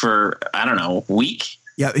forest for, I don't know, a week.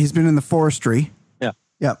 Yeah, he's been in the forestry. Yeah.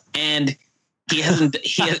 Yep. And he hasn't.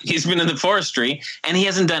 He's been in the forestry, and he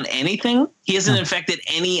hasn't done anything. He hasn't infected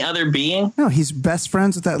any other being. No, he's best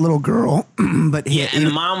friends with that little girl. But the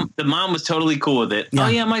mom was totally cool with it. Yeah. Oh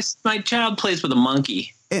yeah, my child plays with a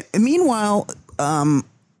monkey. And meanwhile,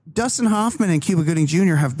 Dustin Hoffman and Cuba Gooding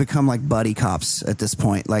Jr. have become like buddy cops at this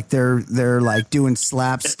point. Like they're like doing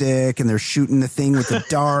slapstick, and they're shooting the thing with a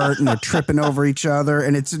dart, and they're tripping over each other,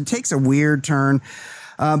 and it takes a weird turn.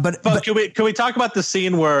 But can we talk about the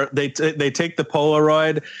scene where they take the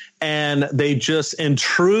Polaroid and they just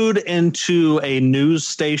intrude into a news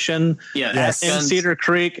station in Cedar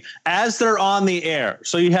Creek as they're on the air?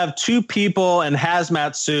 So you have two people in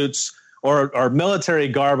hazmat suits or military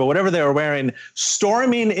garb or whatever they were wearing,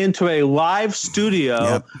 storming into a live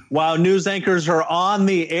studio while news anchors are on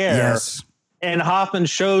the air. Yes. And Hoffman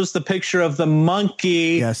shows the picture of the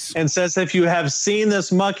monkey and says, if you have seen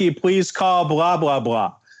this monkey, please call blah, blah,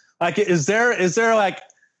 blah. Like, is there like,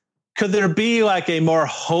 could there be like a more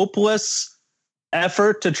hopeless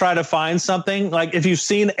effort to try to find something? Like if you've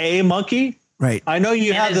seen a monkey, right? I know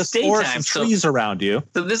you have this forest of trees around you.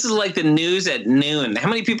 So this is like the news at noon. How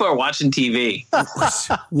many people are watching TV?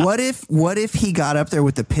 What if he got up there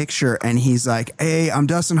with the picture and he's like, hey, I'm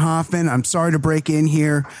Dustin Hoffman. I'm sorry to break in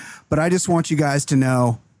here, but I just want you guys to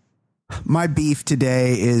know my beef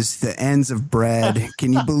today is the ends of bread.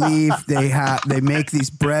 Can you believe they make these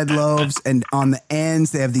bread loaves, and on the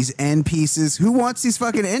ends they have these end pieces? Who wants these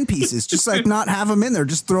fucking end pieces? Just like not have them in there,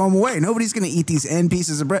 just throw them away. Nobody's going to eat these end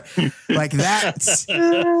pieces of bread. Like that's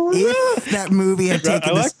if that movie had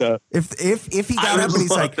taken this. If he got up and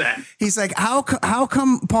he's like, how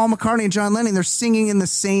come Paul McCartney and John Lennon, they're singing in the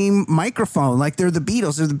same microphone? Like they're the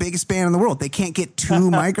Beatles, they're the biggest band in the world. They can't get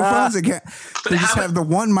two microphones. They just have the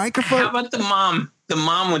one microphone. How about the mom? The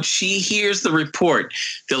mom, when she hears the report,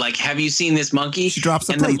 they're like, have you seen this monkey? She drops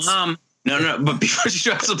the plates. The mom, no, but before she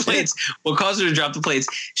drops the plates, what caused her to drop the plates?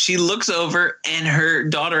 She looks over and her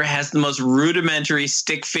daughter has the most rudimentary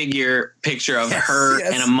stick figure picture of her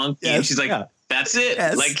and a monkey. And she's like, that's it.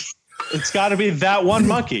 Yes. Like, It's got to be that one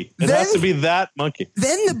monkey. It has to be that monkey.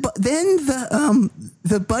 Then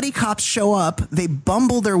the buddy cops show up. They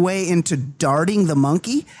bumble their way into darting the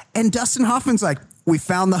monkey, and Dustin Hoffman's like, "We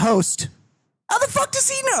found the host." How the fuck does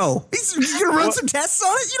he know? He's gonna run some tests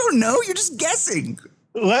on it. You don't know. You're just guessing.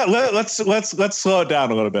 Let's slow it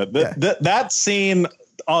down a little bit. That scene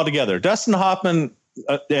altogether, Dustin Hoffman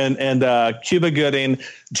and Cuba Gooding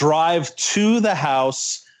drive to the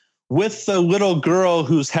house with the little girl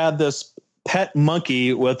who's had this pet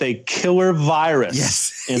monkey with a killer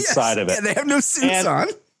virus inside of it. Yeah, they have no suits on.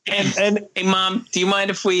 And hey, Mom, do you mind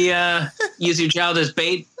if we use your child as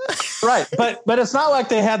bait? Right, but it's not like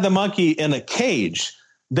they had the monkey in a cage.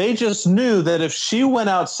 They just knew that if she went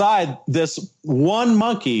outside, this one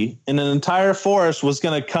monkey in an entire forest was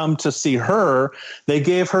going to come to see her. They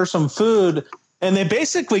gave her some food, and they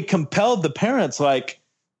basically compelled the parents, like,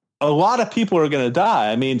 a lot of people are going to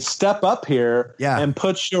die. I mean, step up here and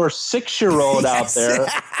put your 6-year-old out there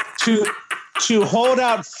to hold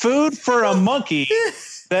out food for a monkey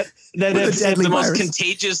that is the most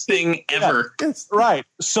contagious thing ever. Yeah, right.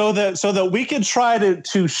 So that we can try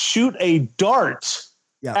to shoot a dart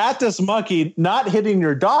at this monkey, not hitting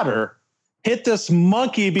your daughter, hit this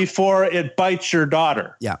monkey before it bites your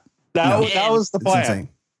daughter. Yeah. That was the plan.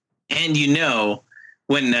 And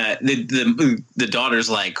when the daughter's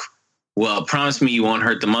like, well, promise me you won't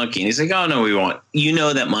hurt the monkey. And he's like, oh, no, we won't. You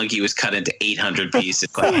know that monkey was cut into 800 pieces.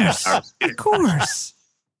 Of course.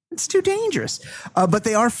 It's too dangerous. But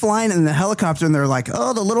they are flying in the helicopter, and they're like,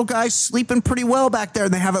 oh, the little guy's sleeping pretty well back there.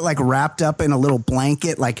 And they have it like wrapped up in a little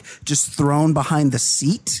blanket, like just thrown behind the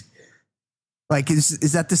seat. Like,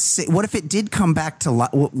 is that the what if it did come back to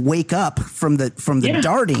wake up from the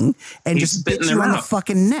darting and just bit you on the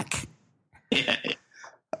fucking neck? Yeah.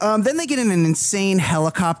 Then they get in an insane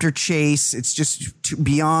helicopter chase. It's just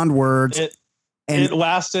beyond words. It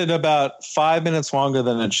lasted about 5 minutes longer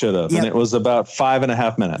than it should have. And it was about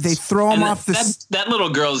 5.5 minutes. They throw him off that little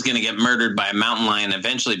girl is going to get murdered by a mountain lion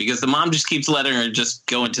eventually because the mom just keeps letting her just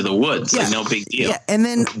go into the woods. Like, no big deal. Yeah. And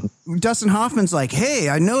then Dustin Hoffman's like, hey,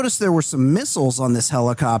 I noticed there were some missiles on this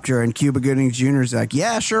helicopter. And Cuba Gooding Jr. is like,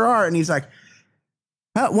 yeah, sure are. And he's like,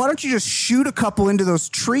 why don't you just shoot a couple into those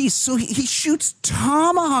trees? So he shoots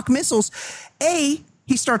Tomahawk missiles. A,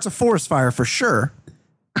 he starts a forest fire for sure.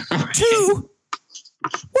 Right. 2,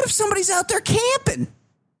 what if somebody's out there camping?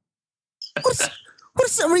 What if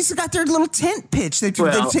somebody's got their little tent pitch? They've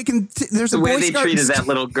taken. There's the a way Boy they Scout treated that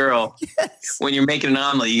little girl. When you're making an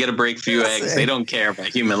omelet, you got to break a few eggs. They don't care about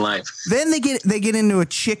human life. Then they get into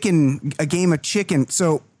a game of chicken.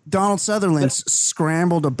 So Donald Sutherland's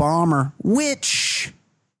scrambled a bomber, which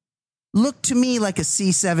looked to me like a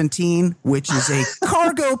C-17, which is a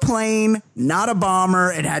cargo plane, not a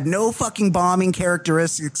bomber. It had no fucking bombing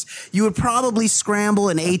characteristics. You would probably scramble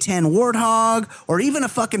an A-10 Warthog or even a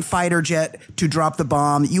fucking fighter jet to drop the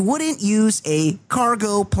bomb. You wouldn't use a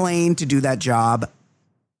cargo plane to do that job.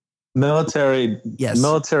 Military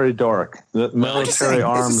dork. Military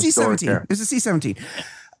arms dork. It's a C-17.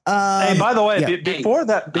 Hey, by the way, before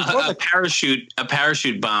a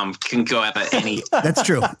parachute bomb can go at any. That's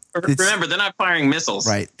true. Remember, they're not firing missiles.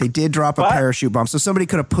 Right. They did drop a parachute bomb, so somebody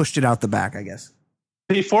could have pushed it out the back, I guess.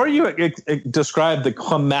 Before you describe the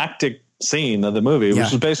climactic scene of the movie,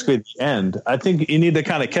 which is basically the end, I think you need to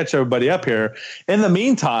kind of catch everybody up here. In the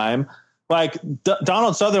meantime, like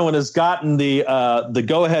Donald Sutherland has gotten the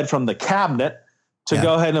go-ahead from the cabinet to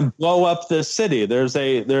go ahead and blow up this city. There's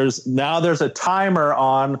a timer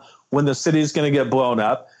on when the city is going to get blown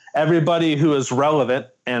up. Everybody who is relevant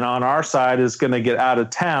and on our side is going to get out of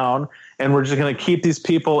town, and we're just going to keep these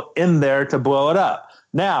people in there to blow it up.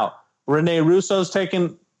 Now, Rene Russo's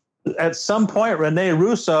at some point,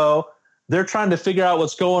 they're trying to figure out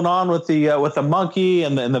what's going on with the monkey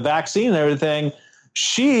and the vaccine and everything.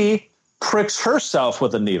 She pricks herself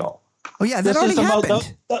with a needle. Oh, yeah, that already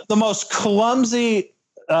happened. The most clumsy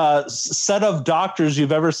set of doctors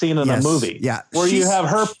you've ever seen in a movie. Yeah. Where you have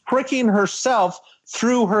her pricking herself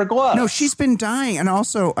through her glove. No, she's been dying. And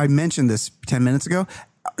also, I mentioned this 10 minutes ago.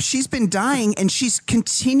 She's been dying, and she's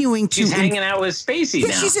continuing to... She's hanging out with Spacey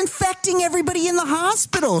now. She's infecting everybody in the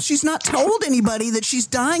hospital. She's not told anybody that she's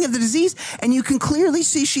dying of the disease. And you can clearly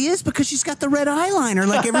see she is because she's got the red eyeliner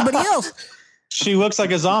like everybody else. She looks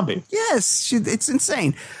like a zombie. Yes, it's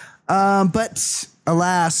insane. But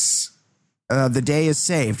alas, the day is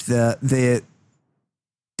saved. The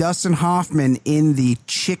Dustin Hoffman in the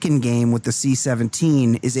chicken game with the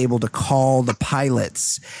C-17 is able to call the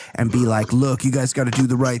pilots and be like, look, you guys got to do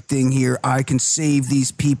the right thing here. I can save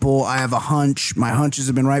these people. I have a hunch. My hunches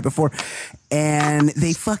have been right before. And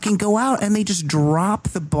they fucking go out and they just drop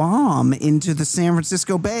the bomb into the San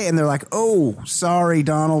Francisco Bay. And they're like, oh, sorry,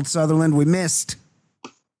 Donald Sutherland, we missed.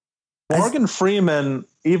 Morgan Freeman,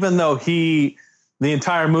 even though the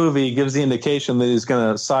entire movie gives the indication that he's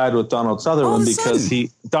going to side with Donald Sutherland because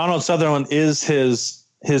Donald Sutherland is his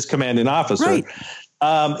commanding officer.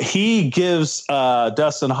 Right. He gives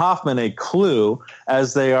Dustin Hoffman a clue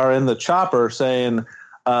as they are in the chopper saying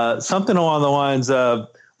something along the lines of,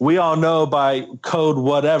 we all know by code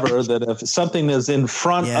whatever that if something is in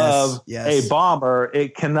front of a bomber,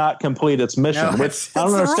 it cannot complete its mission. No, which I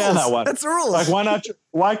don't understand that one. That's the rules. Like, why not?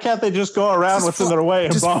 Why can't they just go around within their way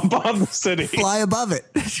and bomb the city? Fly above it.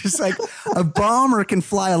 It's just like a bomber can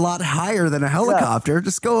fly a lot higher than a helicopter. Yeah.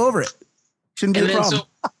 Just go over it. Shouldn't be a problem.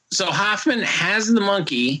 So Hoffman has the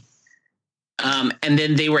monkey, and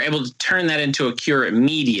then they were able to turn that into a cure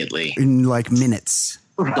immediately in like minutes.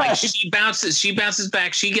 Like she bounces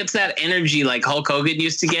back. She gets that energy like Hulk Hogan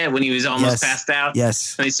used to get when he was almost passed out.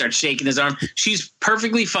 Yes. And he starts shaking his arm. She's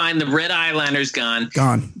perfectly fine. The red eyeliner's gone.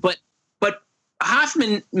 But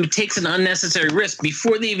Hoffman takes an unnecessary risk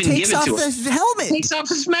before they even give it to him. Takes off the helmet. Takes off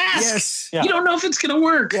his mask. Yes. Yeah. You don't know if it's going to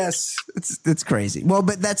work. Yes. It's crazy. Well,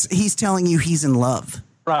 but he's telling you he's in love.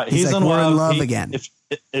 Right. He's like, we're in love again.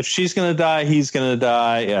 If she's going to die, he's going to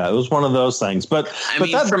die. Yeah, it was one of those things. But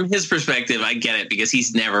from his perspective, I get it because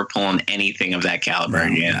he's never pulling anything of that caliber.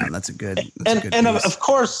 Yeah, that's a good. And of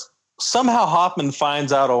course, somehow Hoffman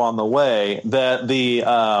finds out along the way that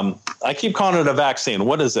I keep calling it a vaccine.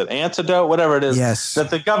 What is it? Antidote, whatever it is. Yes. That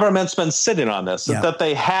the government's been sitting on this. Yeah. That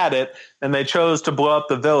they had it and they chose to blow up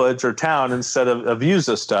the village or town instead of use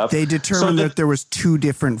this stuff. They determined that there was two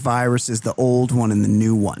different viruses, the old one and the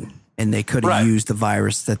new one. And they could have used the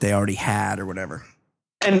virus that they already had or whatever.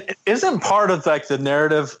 And isn't part of like the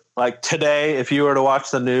narrative, like today, if you were to watch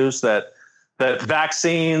the news, that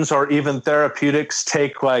vaccines or even therapeutics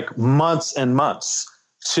take like months and months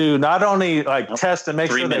to not only like test and make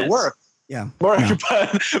sure they work,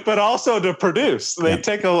 but also to produce. They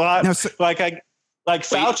take a lot. No, like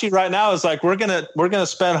Fauci right now is like, we're gonna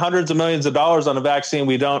spend hundreds of millions of dollars on a vaccine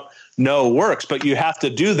we don't know works, but you have to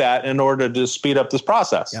do that in order to speed up this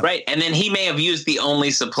process. Yep. Right. And then he may have used the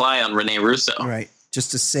only supply on Rene Russo. Right.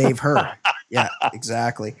 Just to save her. Yeah,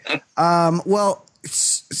 exactly. Well,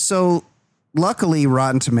 so luckily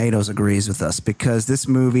Rotten Tomatoes agrees with us because this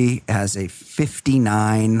movie has a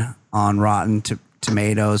 59 on Rotten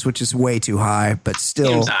Tomatoes, which is way too high, but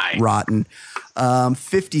still rotten.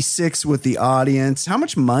 56 with the audience. How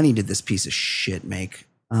much money did this piece of shit make?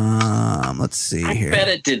 Let's see here. I bet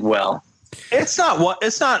it did well. It's not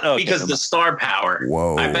okay, because the star power.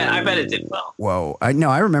 Whoa. I bet it did well. Whoa. I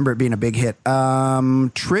remember it being a big hit.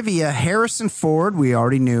 Trivia, Harrison Ford, we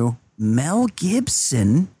already knew. Mel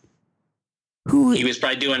Gibson. He was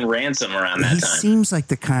probably doing Ransom around that time. He seems like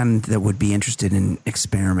the kind that would be interested in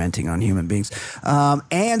experimenting on human beings.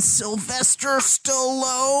 And Sylvester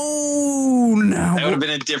Stallone. That would have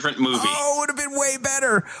been a different movie. Oh, it would have been way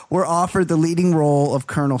better. Were offered the leading role of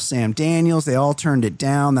Colonel Sam Daniels. They all turned it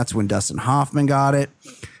down. That's when Dustin Hoffman got it.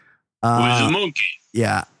 Was a monkey.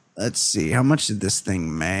 Yeah. Let's see. How much did this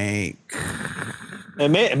thing make? It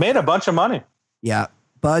made a bunch of money. Yeah.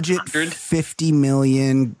 Budget 50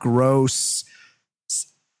 million, gross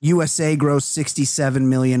USA grossed 67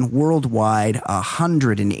 million, worldwide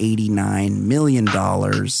 $189 million.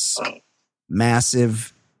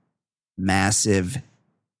 Massive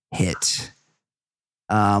hit.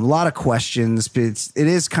 A lot of questions, but it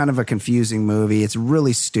is kind of a confusing movie. It's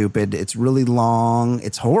really stupid. It's really long.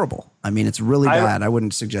 It's horrible. I mean, it's really bad. I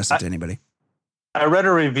wouldn't suggest it to anybody. I read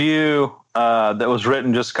a review that was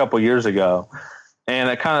written just a couple years ago, and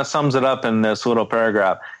it kind of sums it up in this little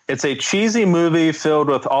paragraph. It's a cheesy movie filled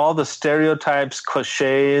with all the stereotypes,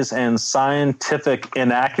 cliches, and scientific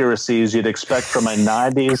inaccuracies you'd expect from a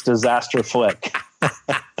 90s disaster flick.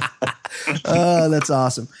 Oh, that's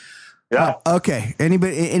awesome. Yeah. Okay.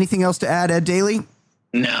 Anything else to add, Ed Daly?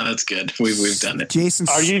 No, that's good. We've done it. Jason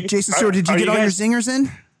Stewart, did you get all your zingers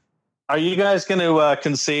in? Are you guys going to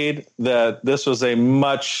concede that this was a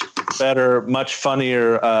much better, much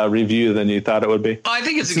funnier review than you thought it would be? Oh, I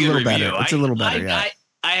think it's a good review. Better. It's a little better, yeah.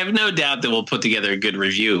 I have no doubt that we'll put together a good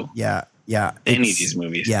review. Yeah. Any of these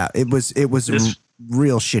movies. Yeah, it was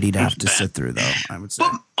real shitty to have to sit through, though, I would say.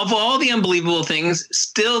 But of all the unbelievable things,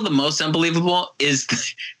 still the most unbelievable is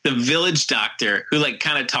the village doctor who like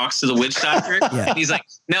kind of talks to the witch doctor. Yeah. He's like,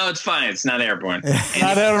 no, it's fine. It's not airborne. And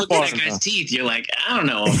Not you airborne, look at that guy's teeth. You're like, I don't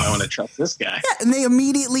know if I want to trust this guy. Yeah, and they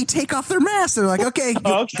immediately take off their masks. They're like, okay,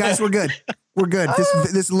 guys, we're good. We're good.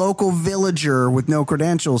 This local villager with no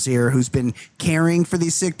credentials here who's been caring for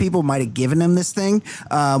these sick people might have given him this thing.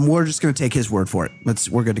 We're just going to take his word for it.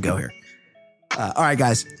 We're good to go here. All right,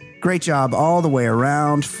 guys. Great job all the way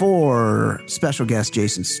around. For special guest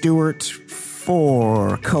Jason Stewart,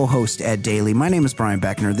 for co-host Ed Daly, my name is Brian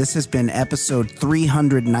Beckner. This has been episode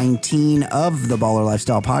 319 of the Baller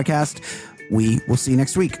Lifestyle Podcast. We will see you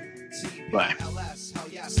next week. Bye.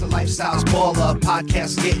 The Lifestyles Baller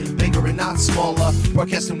podcast getting bigger and not smaller.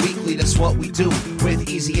 Broadcasting weekly, that's what we do. With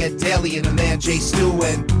Easy Ed Daly and the man Jay Stu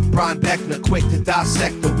and Brian Beckner, quick to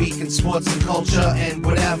dissect the week in sports and culture and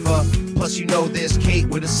whatever. Plus, you know there's Kate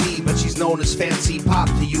with a C, but she's known as Fancy Pop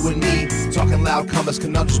to you and me. Talking loud comers,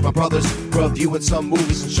 conundrums, my brothers. We're reviewing some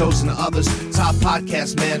movies and shows and the others. Top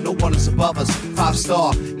podcast, man, no one is above us.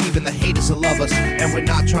 5-star, even the haters will love us. And we're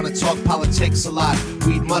not trying to talk politics a lot.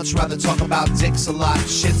 We'd much rather talk about dicks a lot.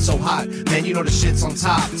 Shit's so hot, man, you know the shit's on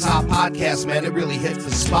top. Top podcast, man, it really hits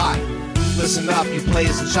the spot. Listen up, you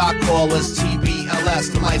players and shot callers.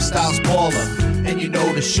 TBLS, the Lifestyles Baller. And you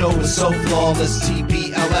know the show is so flawless.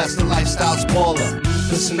 TBLS, the Lifestyles Baller.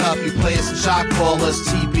 Listen up, you players and shot callers.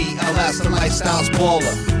 TBLS, the Lifestyles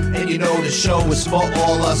Baller. And you know the show is for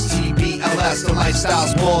all us. TBLS, the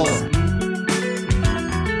Lifestyles Baller.